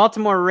team. The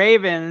Baltimore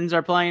Ravens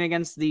are playing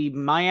against the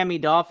Miami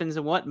Dolphins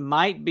in what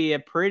might be a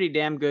pretty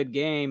damn good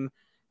game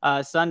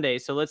Sunday.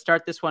 So let's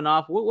start this one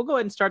off. We'll go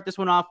ahead and start this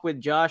one off with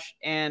Josh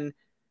and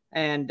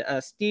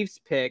Steve's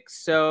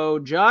picks. So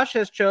Josh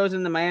has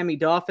chosen the Miami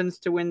Dolphins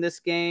to win this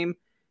game.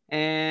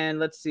 And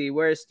let's see,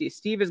 where is Steve?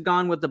 Steve has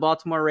gone with the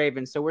Baltimore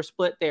Ravens. So we're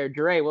split there.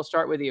 Dre, we'll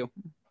start with you.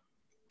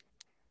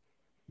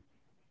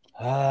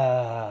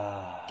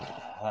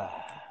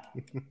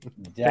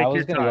 Yeah, I was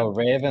your gonna go time.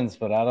 Ravens,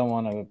 but I don't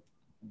want to.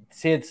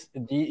 See, it's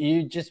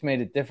you just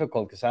made it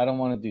difficult because I don't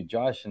want to do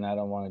Josh and I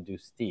don't want to do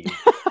Steve.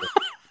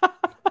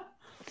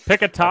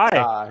 Pick a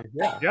tie.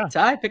 Yeah. Yeah.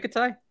 Tie, pick a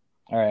tie.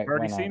 All right, I've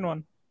already why not? seen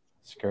one.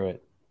 Screw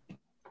it.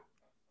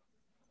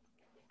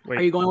 Wait.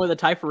 Are you going with a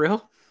tie for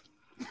real?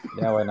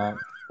 Yeah, why not?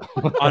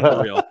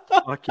 Unreal.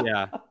 Fuck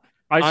yeah.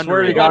 I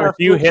swear to Unreal. God, if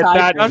you hit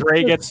that, Tie.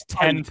 Dre gets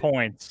 10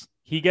 points.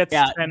 He gets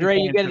Yeah, 10 Dre,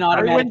 points. you get an if that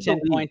automatic wins. 10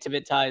 points if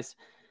it ties.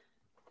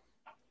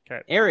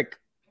 Okay. Eric.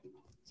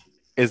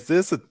 Is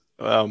this a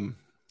 10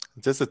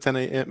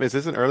 a.m.? Is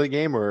this an early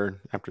game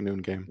or afternoon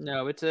game?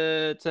 No, it's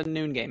a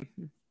noon game.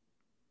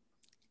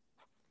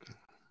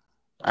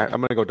 I'm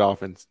gonna go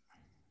Dolphins.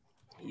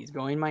 He's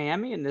going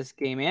Miami in this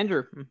game.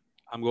 Andrew.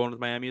 I'm going with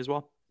Miami as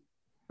well.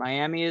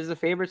 Miami is the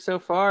favorite so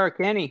far.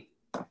 Kenny.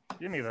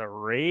 Give me the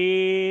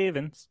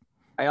Ravens.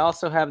 I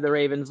also have the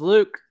Ravens.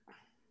 Luke.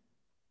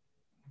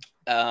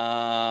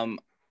 I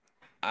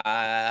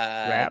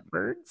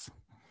Ratbirds?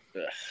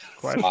 Ugh,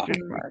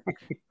 Question fuck.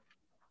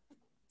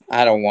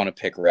 I don't want to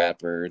pick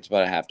Ratbirds,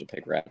 but I have to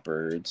pick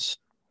Ratbirds.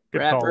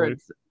 Good call, Luke.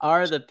 Ratbirds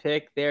are the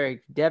pick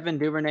there. Devin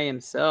Duvernay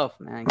himself,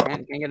 man.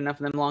 Can't get enough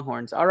of them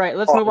Longhorns. All right,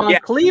 let's move on. yeah.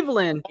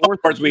 Cleveland.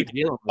 Longhorns week.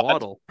 Jalen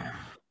Waddle.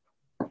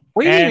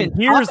 We didn't And even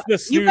here's talk-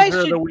 the you guys snoozer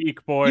of should- the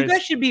week, boys. You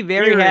guys should be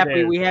very Here it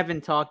happy is. we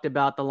haven't talked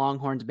about the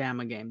Longhorns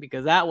Bama game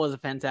because that was a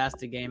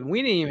fantastic game. And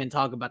we didn't even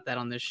talk about that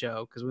on this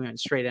show because we went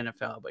straight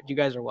NFL, but you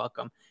guys are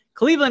welcome.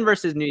 Cleveland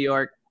versus New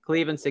York.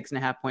 Cleveland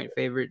 6.5-point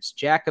favorites.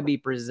 Jacoby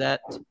Brissett.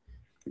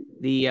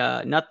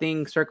 The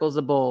nothing circles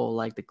the bowl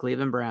like the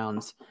Cleveland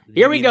Browns.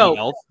 Here we You mean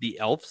go. The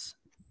Elves?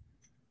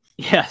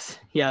 Yes.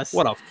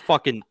 What a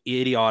fucking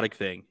idiotic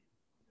thing.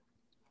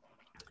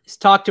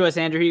 Just talk to us,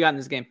 Andrew. Who you got in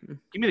this game?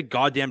 Give me the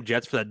goddamn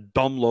Jets for that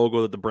dumb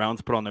logo that the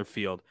Browns put on their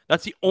field.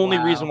 That's the only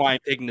reason why I'm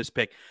taking this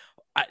pick.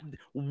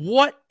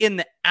 What in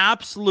the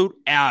absolute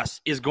ass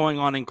is going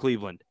on in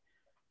Cleveland?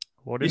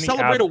 What you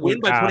celebrate a win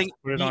by putting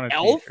the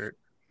elf?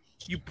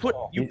 You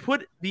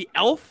put the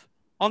elf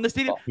on the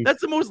stadium.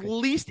 That's the most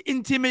least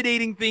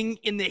intimidating thing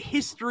in the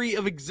history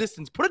of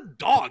existence. Put a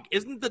dog.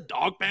 Isn't the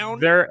dog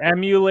pound? They're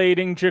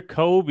emulating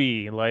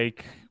Jacoby.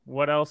 Like,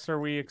 what else are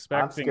we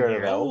expecting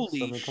here?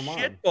 Holy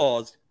shit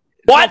balls.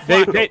 What?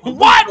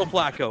 What?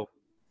 Flacco.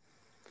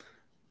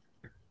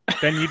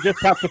 Then you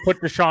just have to put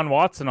Deshaun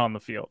Watson on the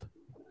field.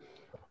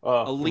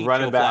 Elite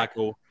run Joe it back.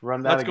 Flacco.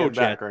 Run that Let's go, again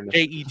back, Jet.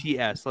 Ernest.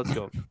 Jets. Let's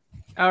go.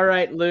 All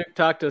right, Luke,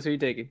 talk to us. Who you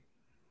taking?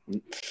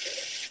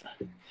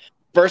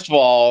 First of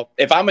all,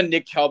 if I'm a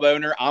Nick Chubb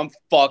owner, I'm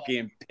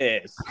fucking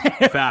pissed.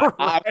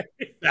 I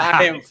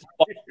am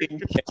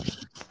fucking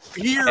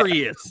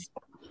furious.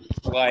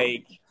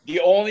 Like,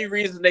 the only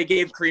reason they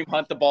gave Kareem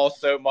Hunt the ball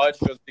so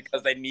much was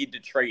because they need to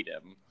trade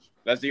him.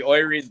 That's the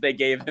only reason they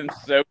gave him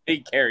so many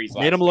carries.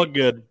 Made him look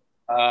good.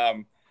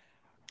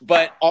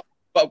 But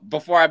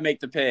before I make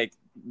the pick,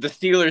 the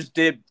Steelers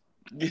did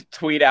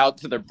tweet out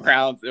to the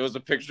Browns. It was a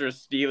picture of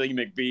Steely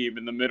McBeam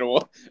in the middle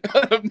of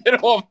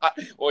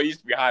he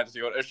used to be behind the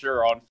field,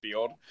 sure on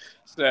field.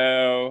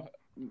 So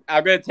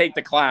I'm gonna take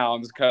the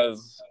Clowns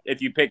because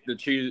if you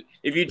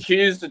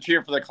choose to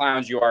cheer for the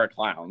Clowns, you are a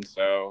clown.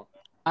 So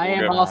I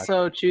am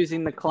also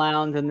choosing the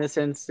Clowns in this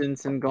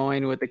instance and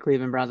going with the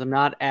Cleveland Browns. I'm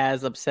not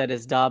as upset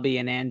as Dobby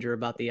and Andrew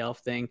about the elf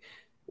thing.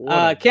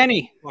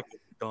 Kenny, fucking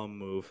dumb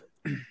move.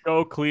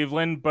 Go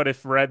Cleveland, but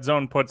if Red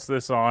Zone puts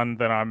this on,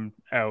 then I'm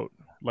out.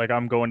 Like,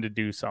 I'm going to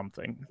do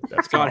something.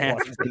 That's Scott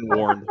Hansen's been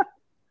warned.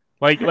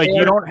 Like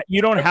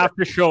you don't have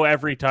to show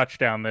every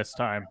touchdown this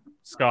time,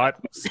 Scott.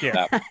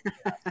 Skip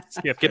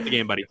the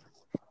game, buddy.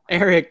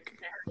 Eric,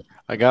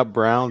 I got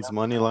Browns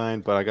money line,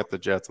 but I got the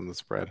Jets on the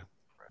spread.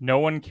 No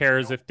one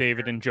cares if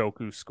David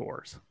Njoku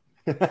scores.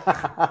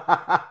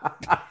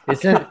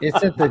 Isn't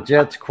the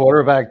Jets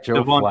quarterback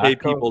Joe Devontae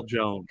Flacco?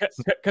 People-Jones?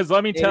 Because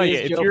let me tell you,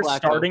 if Joe you're Flacco.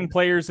 starting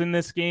players in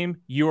this game,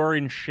 you are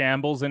in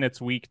shambles and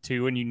it's week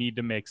 2 and you need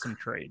to make some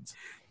trades.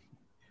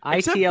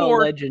 Except ITL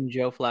for- legend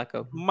Joe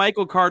Flacco.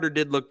 Michael Carter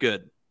did look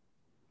good.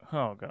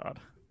 Oh, God.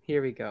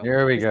 Here we go.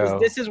 Here we go.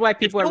 This is why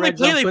people It's at the only Red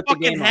play Zone they put the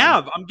fucking game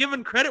have. on. I'm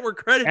giving credit where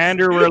credit's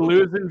Andrew, due. we're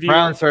losing viewers.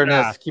 Browns are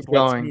next. fast. Keep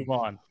Let's going. move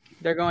on.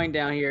 They're going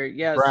down here.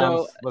 Yeah, Browns,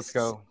 so let's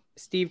go.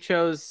 Steve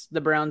chose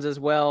the Browns as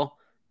well.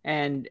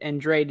 And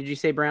Dre, did you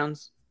say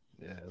Browns?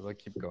 Yeah,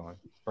 let's keep going.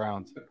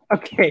 Browns.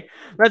 Okay,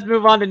 let's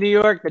move on to New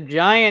York. The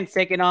Giants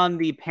taking on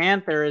the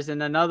Panthers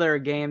in another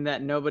game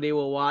that nobody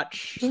will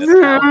watch.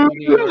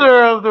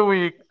 Snoozer of the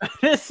week.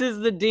 This is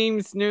the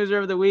Deemed Snoozer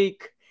of the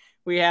week.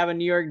 We have a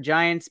New York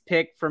Giants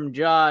pick from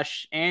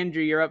Josh.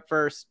 Andrew, you're up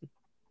first.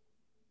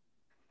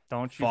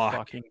 Don't you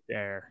fucking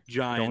dare.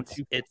 Giants. Don't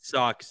you... It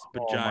sucks,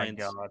 but Oh, Giants.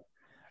 my God.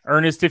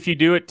 Ernest, if you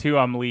do it too,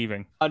 I'm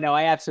leaving. Oh, no,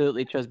 I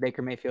absolutely chose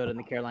Baker Mayfield and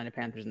the Carolina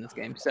Panthers in this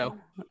game. So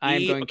I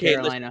am going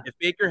Carolina. Listen,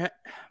 if Baker,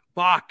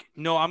 fuck,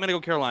 no, I'm gonna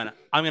go Carolina.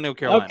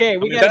 Okay,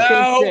 we got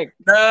to pick.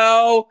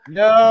 No.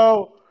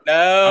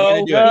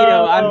 I'm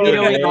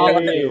vetoing all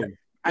of it.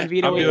 I'm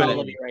vetoing doing all it.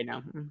 of it right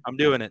now. I'm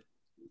doing it.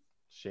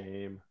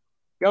 Shame.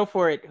 Go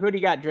for it. Who do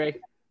you got, Dre?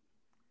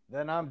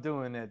 Then I'm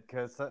doing it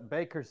because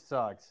Baker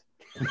sucks.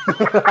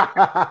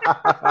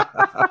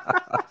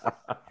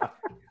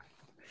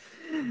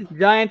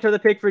 Giants are the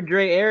pick for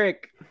Dre.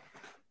 Eric.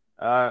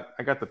 I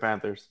got the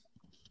Panthers.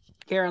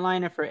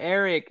 Carolina for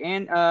Eric.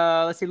 And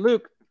let's see,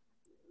 Luke.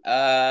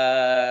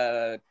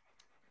 Carolina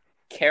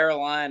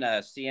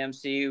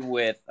CMC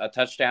with a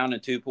touchdown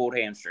and 2 pulled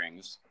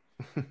hamstrings.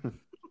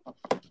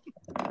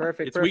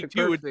 Perfect. It's week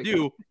 2. It's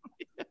due.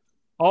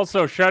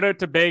 Also, shout out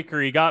to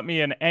Baker. He got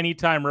me an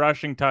anytime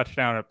rushing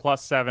touchdown at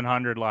plus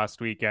 700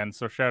 last weekend.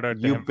 So shout out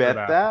to him. You bet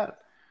for that?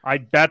 I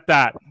bet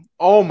that.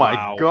 Oh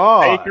my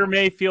God. Baker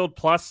Mayfield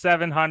plus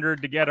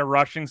 700 to get a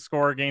rushing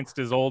score against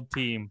his old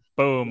team.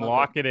 Boom.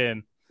 Lock it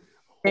in.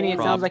 Kenny, it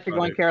sounds like you're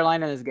going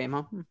Carolina in this game,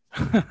 huh?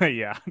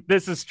 Yeah.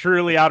 This is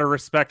truly out of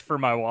respect for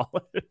my wallet.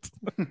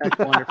 That's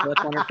wonderful.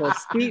 That's wonderful.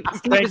 Steve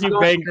Thank you,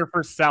 Baker,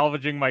 for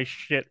salvaging my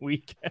shit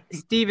weekend.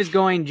 Steve is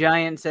going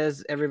Giants,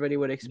 as everybody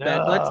would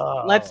expect.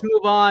 No. Let's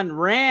move on.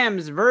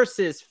 Rams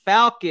versus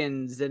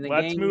Falcons in the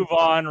game. Let's move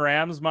on.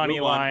 Rams money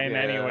Move on. line, Yeah.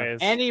 anyways.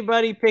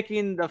 Anybody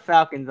picking the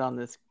Falcons on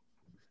this?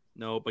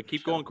 No, but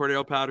keep going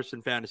Cordell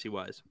Patterson fantasy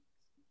wise.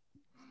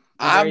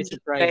 I'm very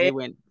surprised he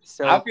went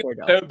so I feel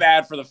Cordell. so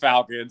bad for the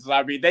Falcons.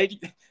 I mean,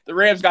 the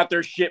Rams got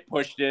their shit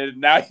pushed in.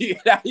 Now you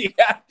got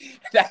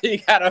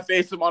to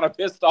face them on a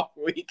pissed off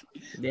week.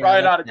 Yeah,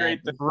 Probably not a that's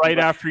great bad. thing. Right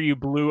after you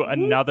blew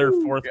another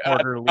fourth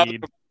quarter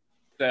lead.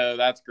 So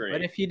that's great.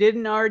 But if you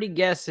didn't already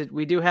guess it,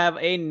 we do have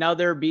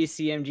another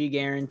BCMG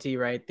guarantee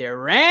right there.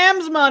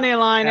 Rams money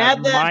line.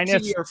 Add that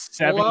minus to your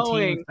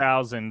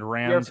 17,000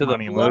 Rams To the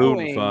money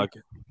flowing. line.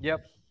 Fuck.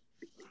 Yep.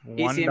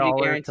 BCMG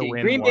 $1 guarantee. to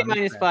win Green Bay one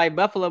minus cent. 5,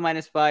 Buffalo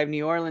minus 5,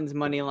 New Orleans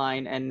money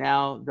line, and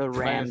now the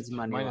Rams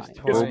money minus line.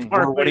 20.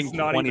 Our We're winning rate's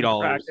not even $20.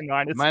 cracking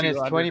Minus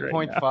 200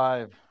 right now.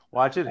 20.5.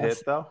 Watch it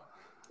hit though.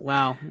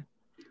 Wow.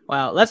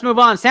 Let's move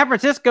on. San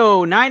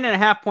Francisco,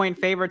 9.5-point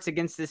favorites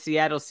against the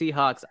Seattle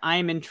Seahawks.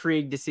 I'm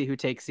intrigued to see who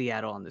takes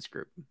Seattle in this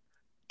group.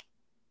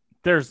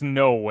 There's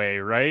no way,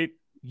 right?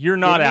 You're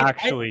not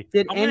actually.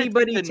 Did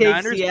anybody take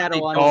Niners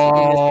Seattle on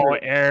Oh, this?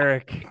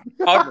 Eric.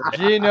 Cover.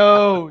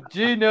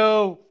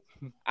 Gino.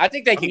 I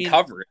think they can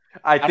cover it.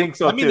 I think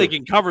so. I mean, too. they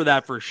can cover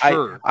that for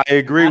sure. I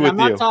agree with I'm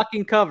you. not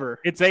talking cover.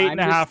 It's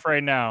 8.5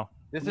 right now.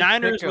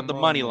 Niners with the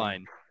money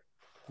line.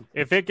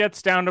 If it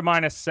gets down to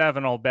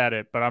 -7, I'll bet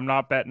it, but I'm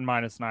not betting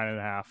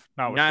 -9.5.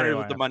 Not with Niners Trey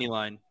with the Lance. money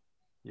line.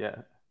 Yeah.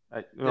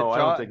 I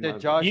don't think. Did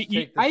Josh take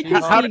the I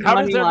Seahawks? How does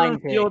money line everyone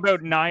feel pick.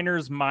 about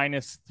Niners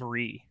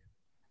 -3?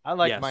 I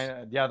like Yes.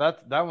 my. Yeah,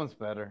 that one's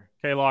better.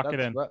 Okay, lock it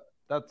in.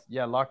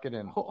 Lock it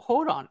in.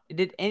 Hold on.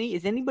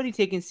 Is anybody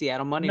taking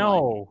Seattle money line?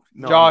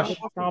 No, Josh.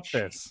 stop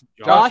this.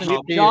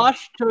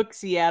 Josh took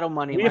Seattle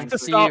money We line. have to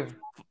for stop you.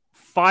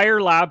 Fire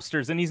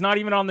Labsters, and he's not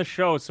even on the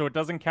show, so it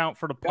doesn't count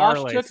for the Josh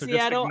parlay. took So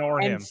Seattle, just ignore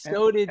and him.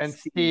 so did And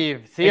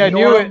Steve. Steve. See, I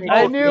knew it.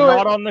 I knew it.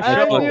 Not on the I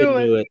show.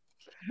 knew it.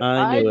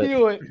 I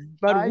knew it.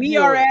 But I we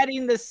knew are it.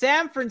 adding the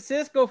San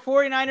Francisco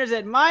 49ers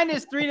at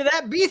 -3 to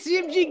that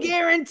BCMG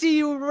guarantee.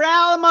 You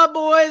rally, my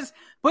boys.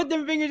 Put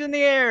them fingers in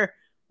the air.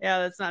 Yeah,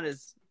 that's not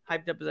as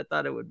hyped up as I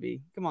thought it would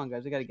be. Come on,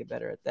 guys. We got to get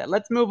better at that.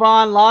 Let's move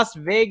on. Las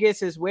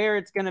Vegas is where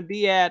it's going to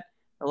be at.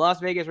 The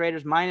Las Vegas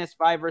Raiders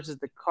 -5 versus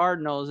the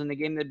Cardinals in the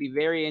game that'd be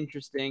very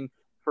interesting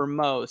for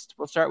most.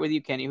 We'll start with you,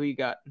 Kenny. Who you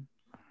got?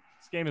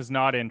 This game is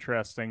not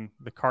interesting.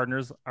 The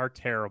Cardinals are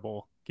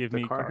terrible. Give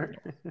me Cardinals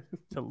Cardinals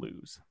to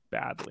lose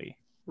badly.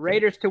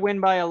 Raiders to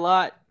win by a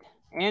lot.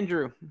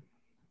 Andrew.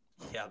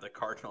 Yeah, the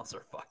Cardinals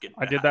are fucking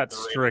I did bad. that The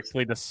Raiders-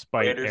 strictly to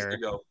spite Raiders to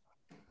Eric. go.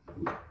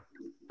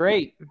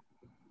 Great.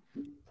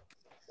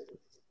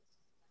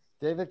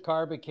 David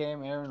Carr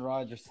became Aaron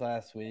Rodgers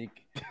last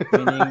week,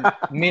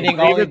 meaning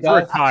all he David's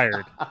does.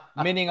 retired.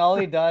 Meaning all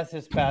he does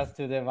is pass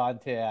to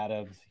Devontae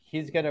Adams.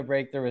 He's gonna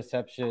break the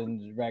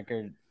reception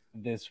record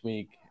this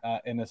week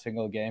in a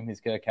single game. He's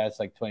gonna catch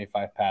like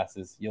 25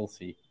 passes. You'll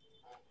see.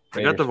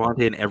 I got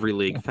Devontae in every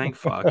league. Thank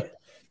fuck.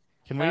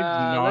 Can we let's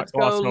not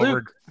gloss go, over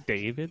Luke.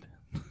 David?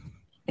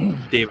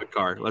 David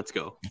Carr. Let's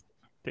go.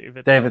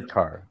 David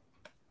Carr.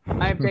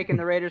 I'm taking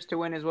the Raiders to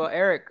win as well.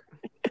 Eric.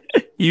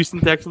 Houston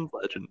Texans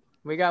legend.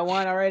 We got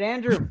one. All right,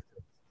 Andrew.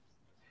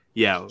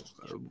 Yeah,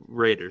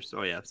 Raiders.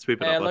 Oh yeah,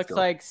 sweep it up. It Let's looks go.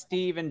 like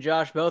Steve and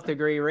Josh both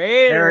agree.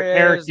 Raiders.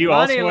 Eric, you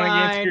also money went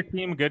against line. your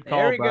team. Good call,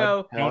 There we bud.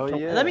 go. Don't-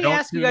 Let me don't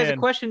ask you tune guys a in.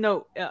 question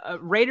though.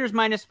 Raiders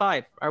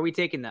 -5. Are we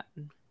taking that?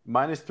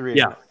 -3.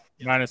 Yeah.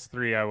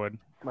 -3, I would.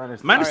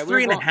 Minus All right,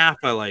 3.5.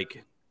 I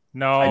like.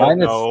 No,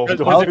 No. because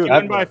Don't if do you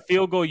that. win by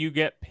field goal, you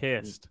get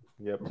pissed.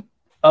 Yep.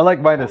 I like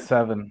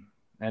 -7.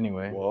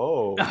 Anyway.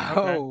 Whoa.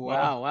 Oh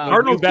wow.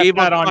 Cardinals You bet gave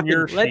that up on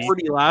your fucking sheet.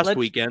 40 last Let's-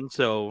 weekend,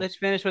 so Let's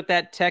finish with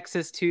that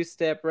Texas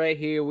two-step right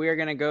here. We are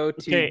gonna go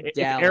to Okay, if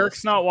Dallas.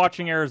 Eric's not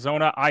watching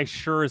Arizona, I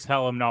sure as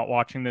hell am not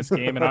watching this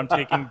game, and I'm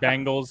taking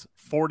Bengals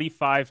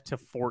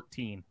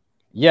 45-14.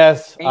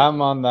 Yes,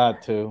 I'm on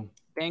that too.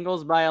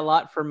 Bengals by a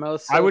lot for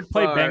most. I so would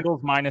play far.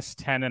 Bengals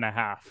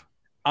 -10.5.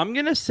 I'm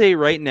gonna say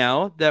right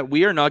now that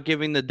we are not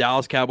giving the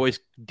Dallas Cowboys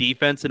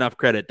defense enough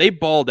credit. They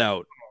balled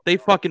out. They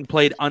fucking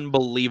played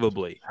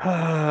unbelievably.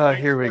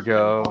 Here we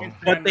go.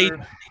 But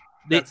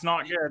That's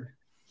not good.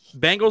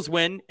 Bengals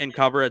win and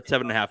cover at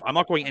 7.5. I'm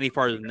not going any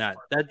farther than that.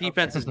 That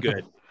defense is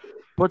good.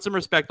 Put some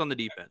respect on the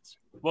defense.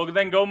 Well,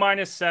 then go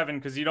 -7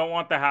 because you don't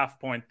want the half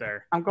point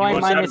there. I'm going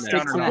You want minus seven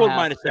 6.5. down. Go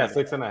minus Yeah, 7.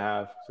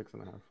 6.5.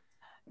 6.5.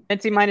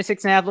 NC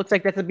 -6.5 looks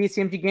like that's a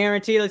BCMG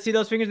guarantee. Let's see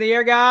those fingers in the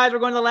air, guys. We're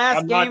going to the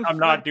last game. I'm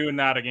not doing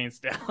that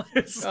against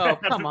Dallas. Oh,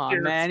 come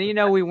on, man. You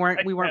know we weren't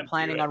can't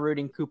planning do it. on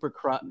rooting Cooper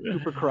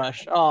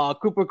Crush. Oh,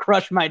 Cooper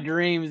Crush my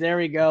dreams. There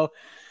we go.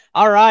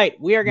 All right,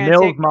 we are going to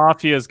Mills take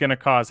Mafia is going to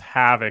cause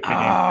havoc against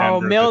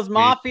Denver Mills this week.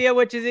 Mafia,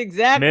 which is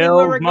exactly Mills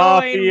where we're going.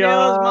 Mafia.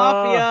 Mills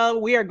Mafia.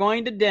 We are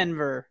going to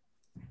Denver.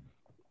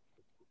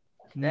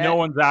 No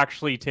one's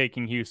actually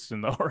taking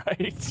Houston though, right?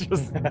 It's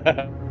just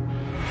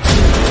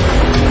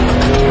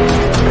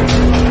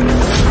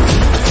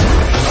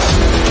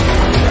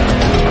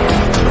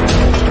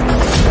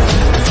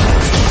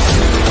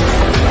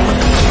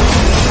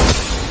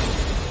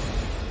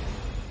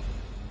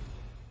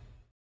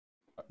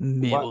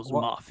Mills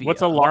Mafia.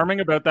 What's alarming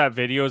about that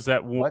video is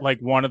that like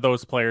one of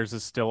those players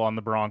is still on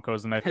the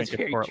Broncos, and I think That's it's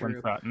very Cortland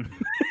true. Sutton.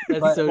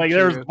 That's so like true.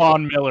 there's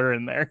Von Miller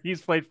in there.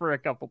 He's played for a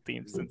couple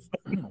teams since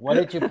then. Why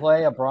did you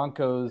play a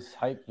Broncos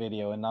hype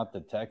video and not the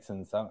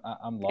Texans?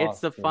 I'm lost. It's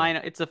the here.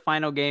 final. It's the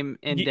final game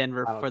in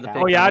Denver for the.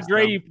 Oh yeah, Pickens.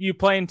 Dre, you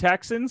playing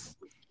Texans?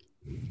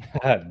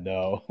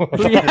 No.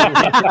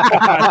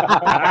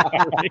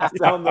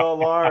 Sound the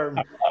alarm.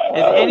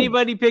 Is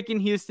anybody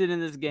picking Houston in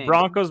this game?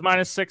 Broncos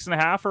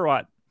 -6.5 or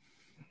what?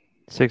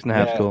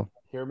 6.5 Yeah. cool.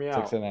 Hear me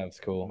out. 6.5 is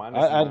cool.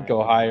 Minus I'd 9.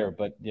 go higher,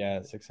 but yeah,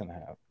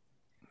 6.5.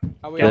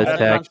 Are we The all set on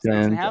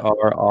Texans 6.5?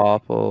 are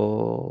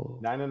awful.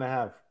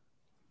 9.5.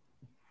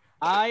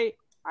 I'm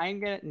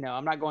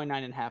not going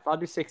 9.5. I'll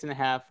do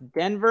 6.5.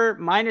 Denver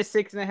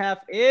 -6.5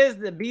 is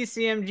the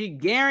BCMG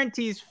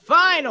guarantees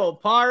final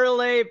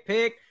parlay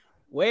pick.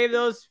 wave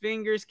those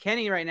fingers.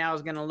 Kenny right now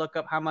is going to look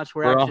up how much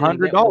we're For actually gonna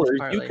get with this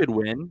 $100, you parlay. could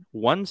win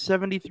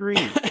 173.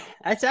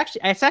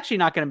 It's actually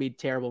not going to be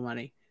terrible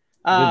money.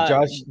 Did I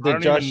Josh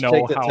don't take even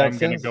know the how I'm going to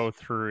Texans? go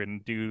through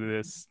and do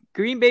this.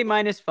 Green Bay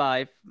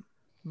 -5,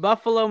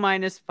 Buffalo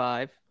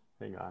 -5,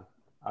 Hang on.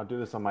 I'll do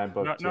this on my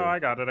book too. No, I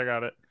got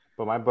it.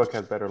 But my book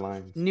has better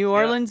lines. New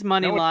Orleans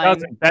money No, it line,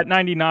 doesn't. Bet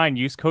 99.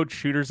 Use code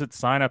shooters at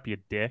sign up, you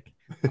dick.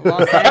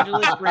 Los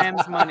Angeles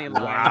Rams money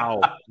line.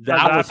 Wow,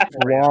 that was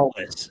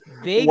flawless.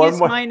 Vegas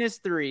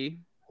 -3,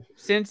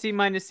 Cincy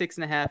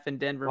 -6.5, and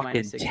Denver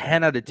Fucking -6.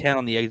 10 out of 10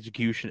 on the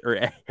execution. Or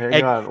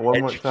Hang on,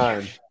 one more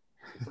time.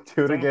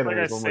 Do it again. Like I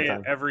Eric, one more say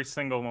time. it every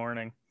single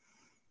morning.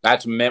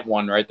 That's mint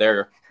one right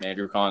there,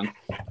 Andrew Con.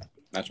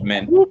 That's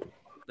mint. Whoop.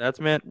 That's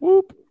mint.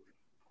 Whoop.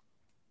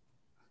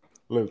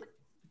 Luke.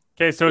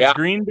 Okay, so Yeah. it's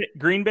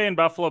Green Bay and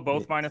Buffalo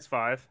both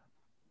 -5.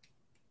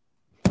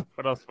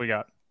 What else we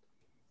got?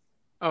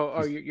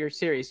 Oh, you're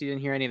serious? You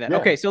didn't hear any of that? Yeah.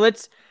 Okay, so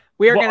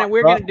we're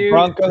gonna do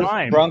Broncos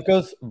Time.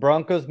 Broncos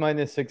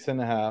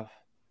 -6.5.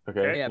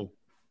 Okay. Yeah.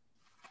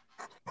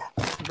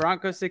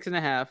 Broncos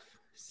 6.5,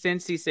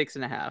 Cincy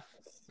 6.5.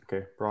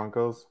 Okay.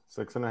 Broncos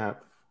 6.5.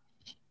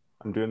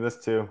 I'm doing this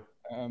too.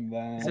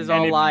 This is And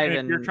all if- live and if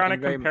and you're trying to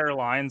and very- compare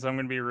lines, I'm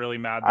going to be really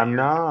mad. that I'm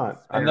you're-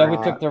 not. And I'm then we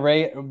not. took the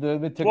Raiders.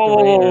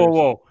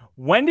 Whoa.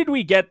 When did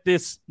we get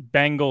this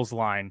Bengals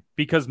line?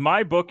 Because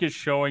my book is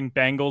showing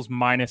Bengals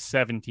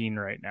 -17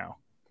 right now.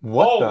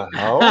 What the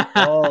hell?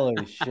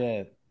 Holy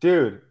shit.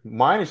 Dude,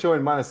 mine is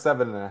showing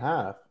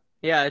 -7.5.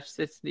 Yeah, it's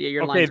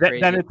your Okay, line's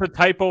crazy. then it's a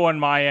typo on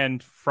my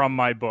end from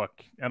my book,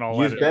 and I'll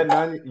Use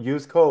edit it.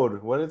 use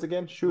code. What is it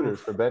again? Shooters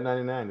for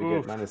Bet99 to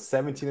Oof. get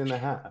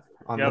 -17.5.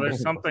 on Yeah, the there's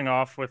Bengals. something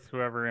off with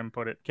whoever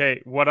input it.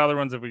 Okay, what other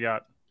ones have we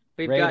got?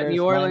 We've got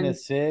New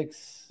Orleans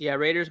 -6. Yeah,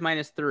 Raiders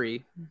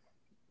 -3,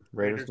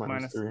 Raiders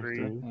minus -3. three.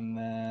 And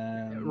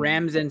then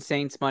Rams and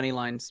Saints money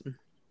lines.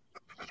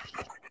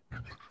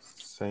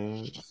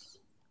 Saints.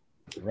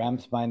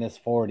 Rams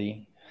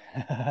 -40.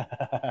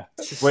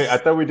 Wait, I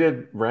thought we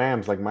did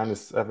Rams like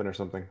 -7 or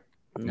something.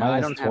 No, I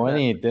don't have that.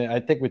 -20. I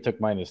think we took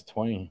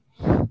 -20.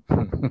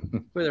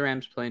 Who are the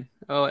Rams playing?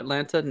 Oh,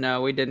 Atlanta?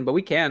 No, we didn't, but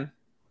we can.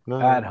 No,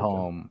 At okay.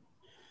 home.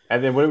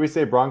 And then what did we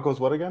say? Broncos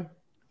what again?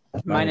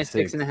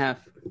 -6.5.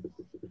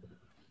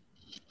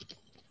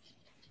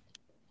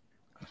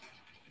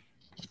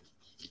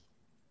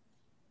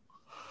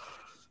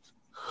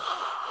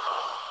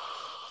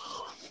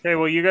 Okay,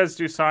 well, you guys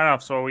do sign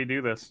off, so we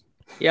do this.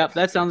 Yep,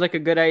 that sounds like a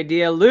good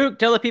idea. Luke,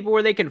 tell the people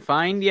where they can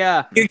find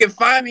ya. You can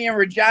find me in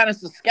Regina,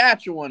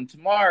 Saskatchewan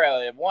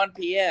tomorrow at 1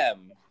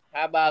 p.m.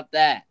 How about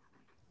that?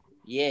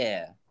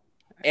 Yeah.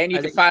 And you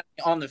can find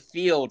me on the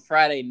field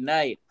Friday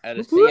night at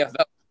a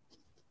CFL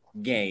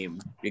game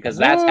because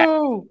that's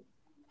happening.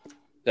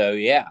 So,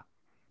 yeah.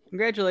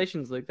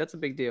 Congratulations, Luke. That's a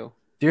big deal.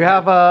 Do you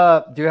have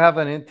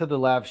an Into the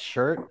Lab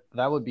shirt?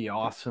 That would be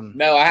awesome.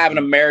 No, I have an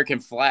American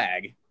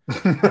flag.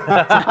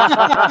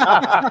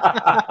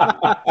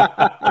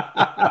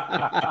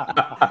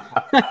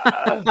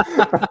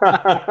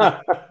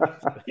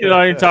 You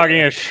know, you're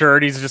talking a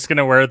shirt. He's just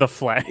gonna wear the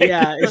flag.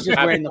 Yeah, he's just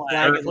wearing the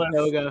flag as a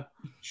toga.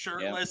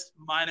 Shirtless,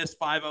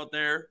 -5 out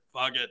there.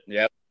 Fuck it.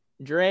 Yep.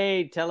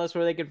 Dre, tell us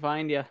where they can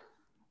find you.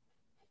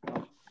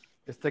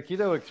 Is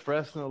Taquito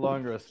Express no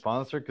longer a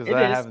sponsor? Because It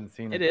I is. haven't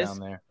seen it It is. down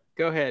there.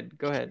 Go ahead.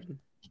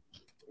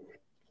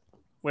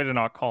 Way to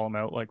not call him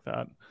out like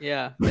that.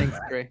 Yeah, thanks,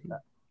 Dre.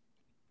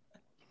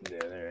 Yeah,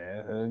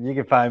 there is. You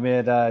can find me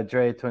at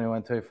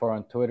Dre2124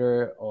 on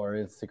Twitter or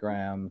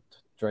Instagram,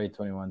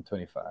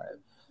 Dre2125.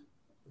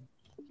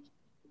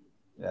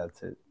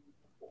 That's it.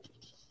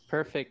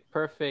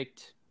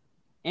 Perfect.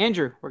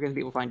 Andrew, where can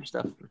people find your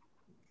stuff?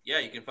 Yeah,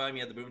 you can find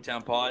me at the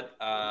Boomtown Pod.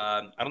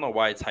 I don't know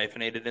why it's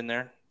hyphenated in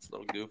there. It's a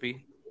little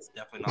goofy. It's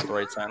definitely not the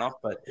right sign off,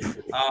 but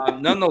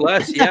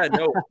nonetheless, yeah,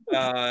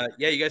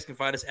 you guys can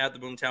find us at the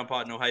Boomtown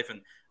Pod, no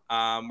hyphen.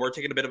 We're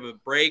taking a bit of a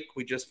break.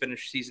 We just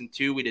finished season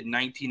 2. We did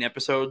 19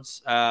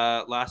 episodes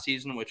last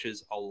season, which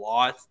is a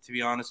lot, to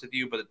be honest with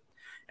you, but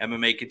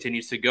MMA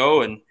continues to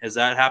go, and as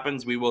that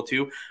happens, we will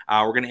too.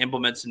 We're going to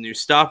implement some new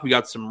stuff. We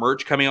got some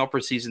merch coming out for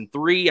season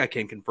 3. I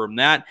can confirm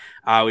that.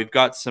 We've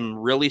got some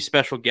really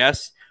special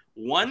guests.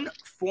 One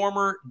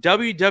former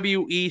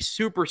WWE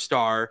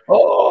superstar.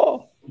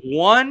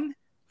 One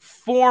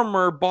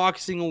former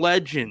boxing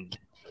legend.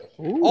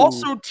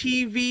 Also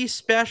TV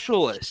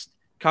specialist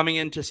coming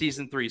into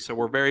season 3. So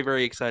we're very,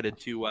 very excited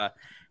to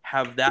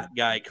have that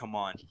guy come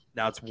on.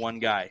 Now it's one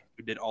guy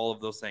who did all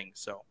of those things.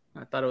 So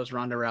I thought it was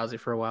Ronda Rousey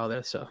for a while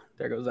there, so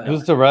there goes that.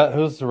 Who's the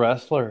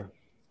wrestler?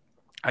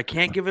 I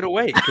can't give it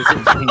away because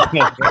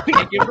I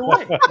can't give it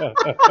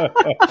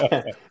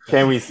away.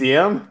 Can we see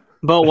him?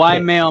 But why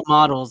male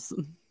models?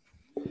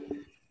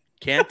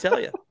 Can't tell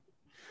you.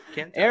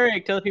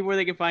 Eric, tell the people where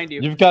they can find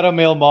you. You've got a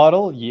male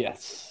model?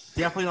 Yes.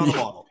 Definitely not a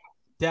model.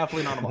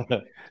 Definitely not a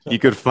model. You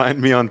could find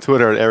me on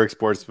Twitter at Eric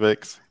Sports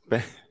Fix,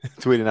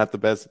 tweeting out the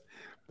best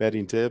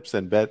betting tips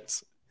and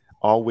bets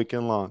all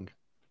weekend long.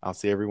 I'll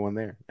see everyone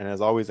there. And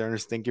as always,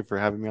 Ernest, thank you for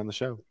having me on the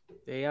show.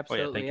 They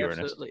absolutely, thank you,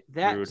 absolutely.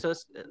 Ernest. So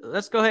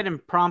let's go ahead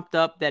and prompt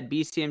up that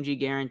BCMG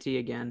guarantee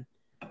again,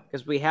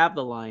 because we have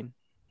the line.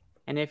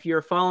 And if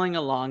you're following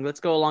along, let's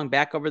go along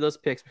back over those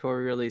picks before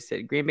we release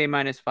it. Green Bay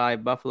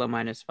 -5, Buffalo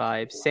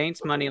 -5,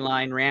 Saints money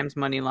line, Rams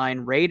money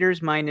line,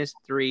 Raiders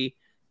 -3,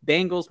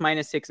 Bengals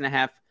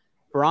 -6.5,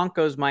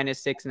 Broncos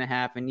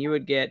 -6.5, and you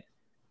would get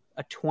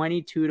a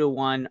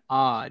 22-1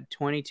 odd.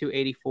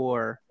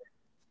 22.84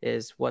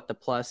 is what the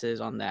plus is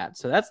on that.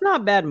 So that's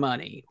not bad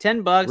money.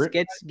 $10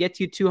 gets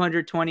you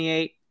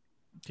 228.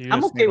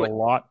 I'm okay with a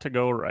lot to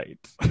go right.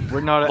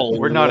 We're not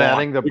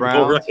adding the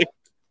Browns. Right.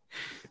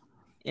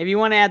 If you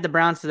want to add the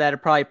Browns to that,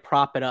 it'd probably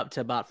prop it up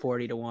to about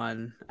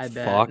 40-1. I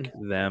bet. Fuck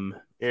them.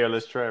 Yeah,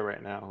 let's try it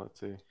right now. Let's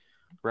see.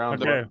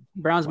 Browns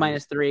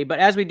 -3. But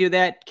as we do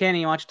that,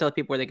 Kenny, why don't you tell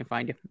people where they can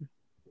find you?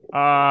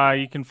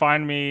 You can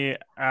find me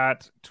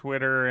at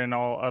Twitter and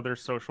all other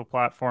social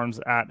platforms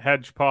at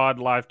HedgePod,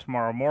 live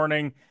tomorrow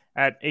morning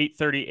at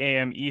 8:30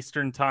 a.m.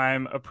 Eastern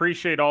time.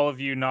 Appreciate all of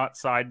you not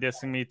side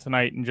dissing me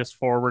tonight and just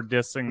forward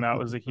dissing. That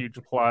was a huge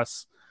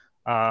plus.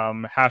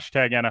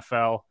 Hashtag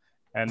NFL,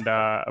 and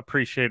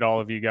appreciate all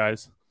of you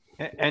guys.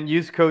 And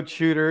use code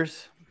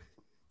shooters.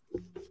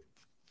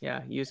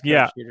 Yeah, use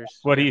code shooters.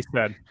 What he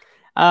said.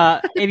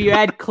 If you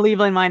add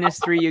Cleveland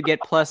 -3, you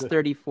get plus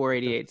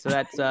 34.88. So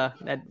that's that.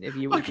 If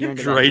you're into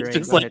great, that,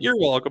 just like you're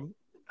welcome.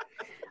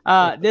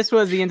 This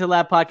was the Into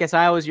Lab podcast.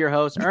 I was your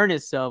host,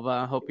 Ernest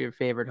Silva. Hope your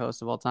favorite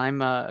host of all time.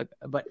 But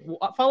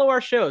follow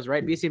our shows,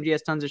 right? BCMG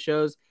has tons of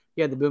shows.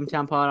 You have the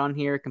Boomtown Pod on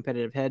here,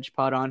 Competitive Hedge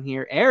Pod on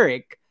here.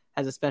 Eric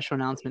has a special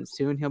announcement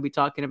soon. He'll be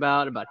talking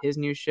about his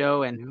new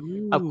show,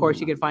 and of course,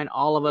 you can find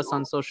all of us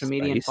on social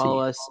media and follow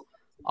us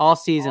all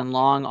season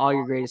long, all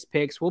your greatest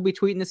picks. We'll be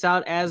tweeting this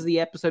out as the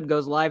episode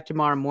goes live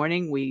tomorrow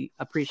morning. We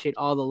appreciate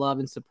all the love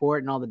and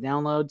support and all the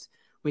downloads.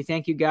 We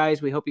thank you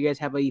guys. We hope you guys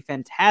have a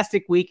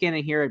fantastic weekend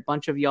and hear a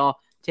bunch of y'all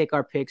take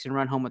our picks and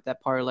run home with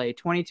that parlay.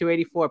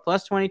 22.84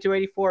 plus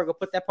 22.84. Go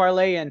put that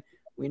parlay in.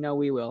 We know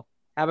we will.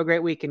 Have a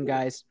great weekend,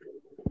 guys.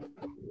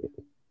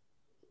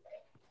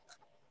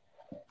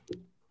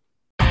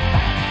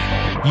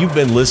 You've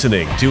been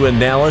listening to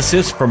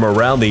analysis from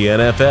around the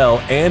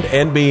NFL and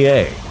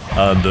NBA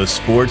on the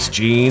Sports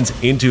Genes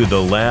Into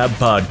the Lab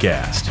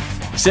podcast.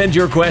 Send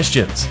your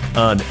questions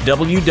on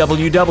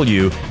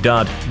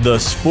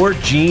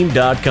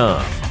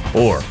www.thesportgene.com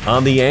or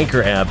on the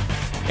Anchor app,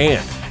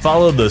 and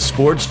follow the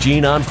Sports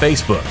Gene on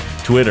Facebook,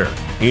 Twitter,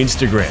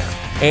 Instagram,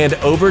 and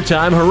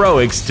Overtime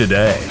Heroics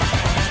today.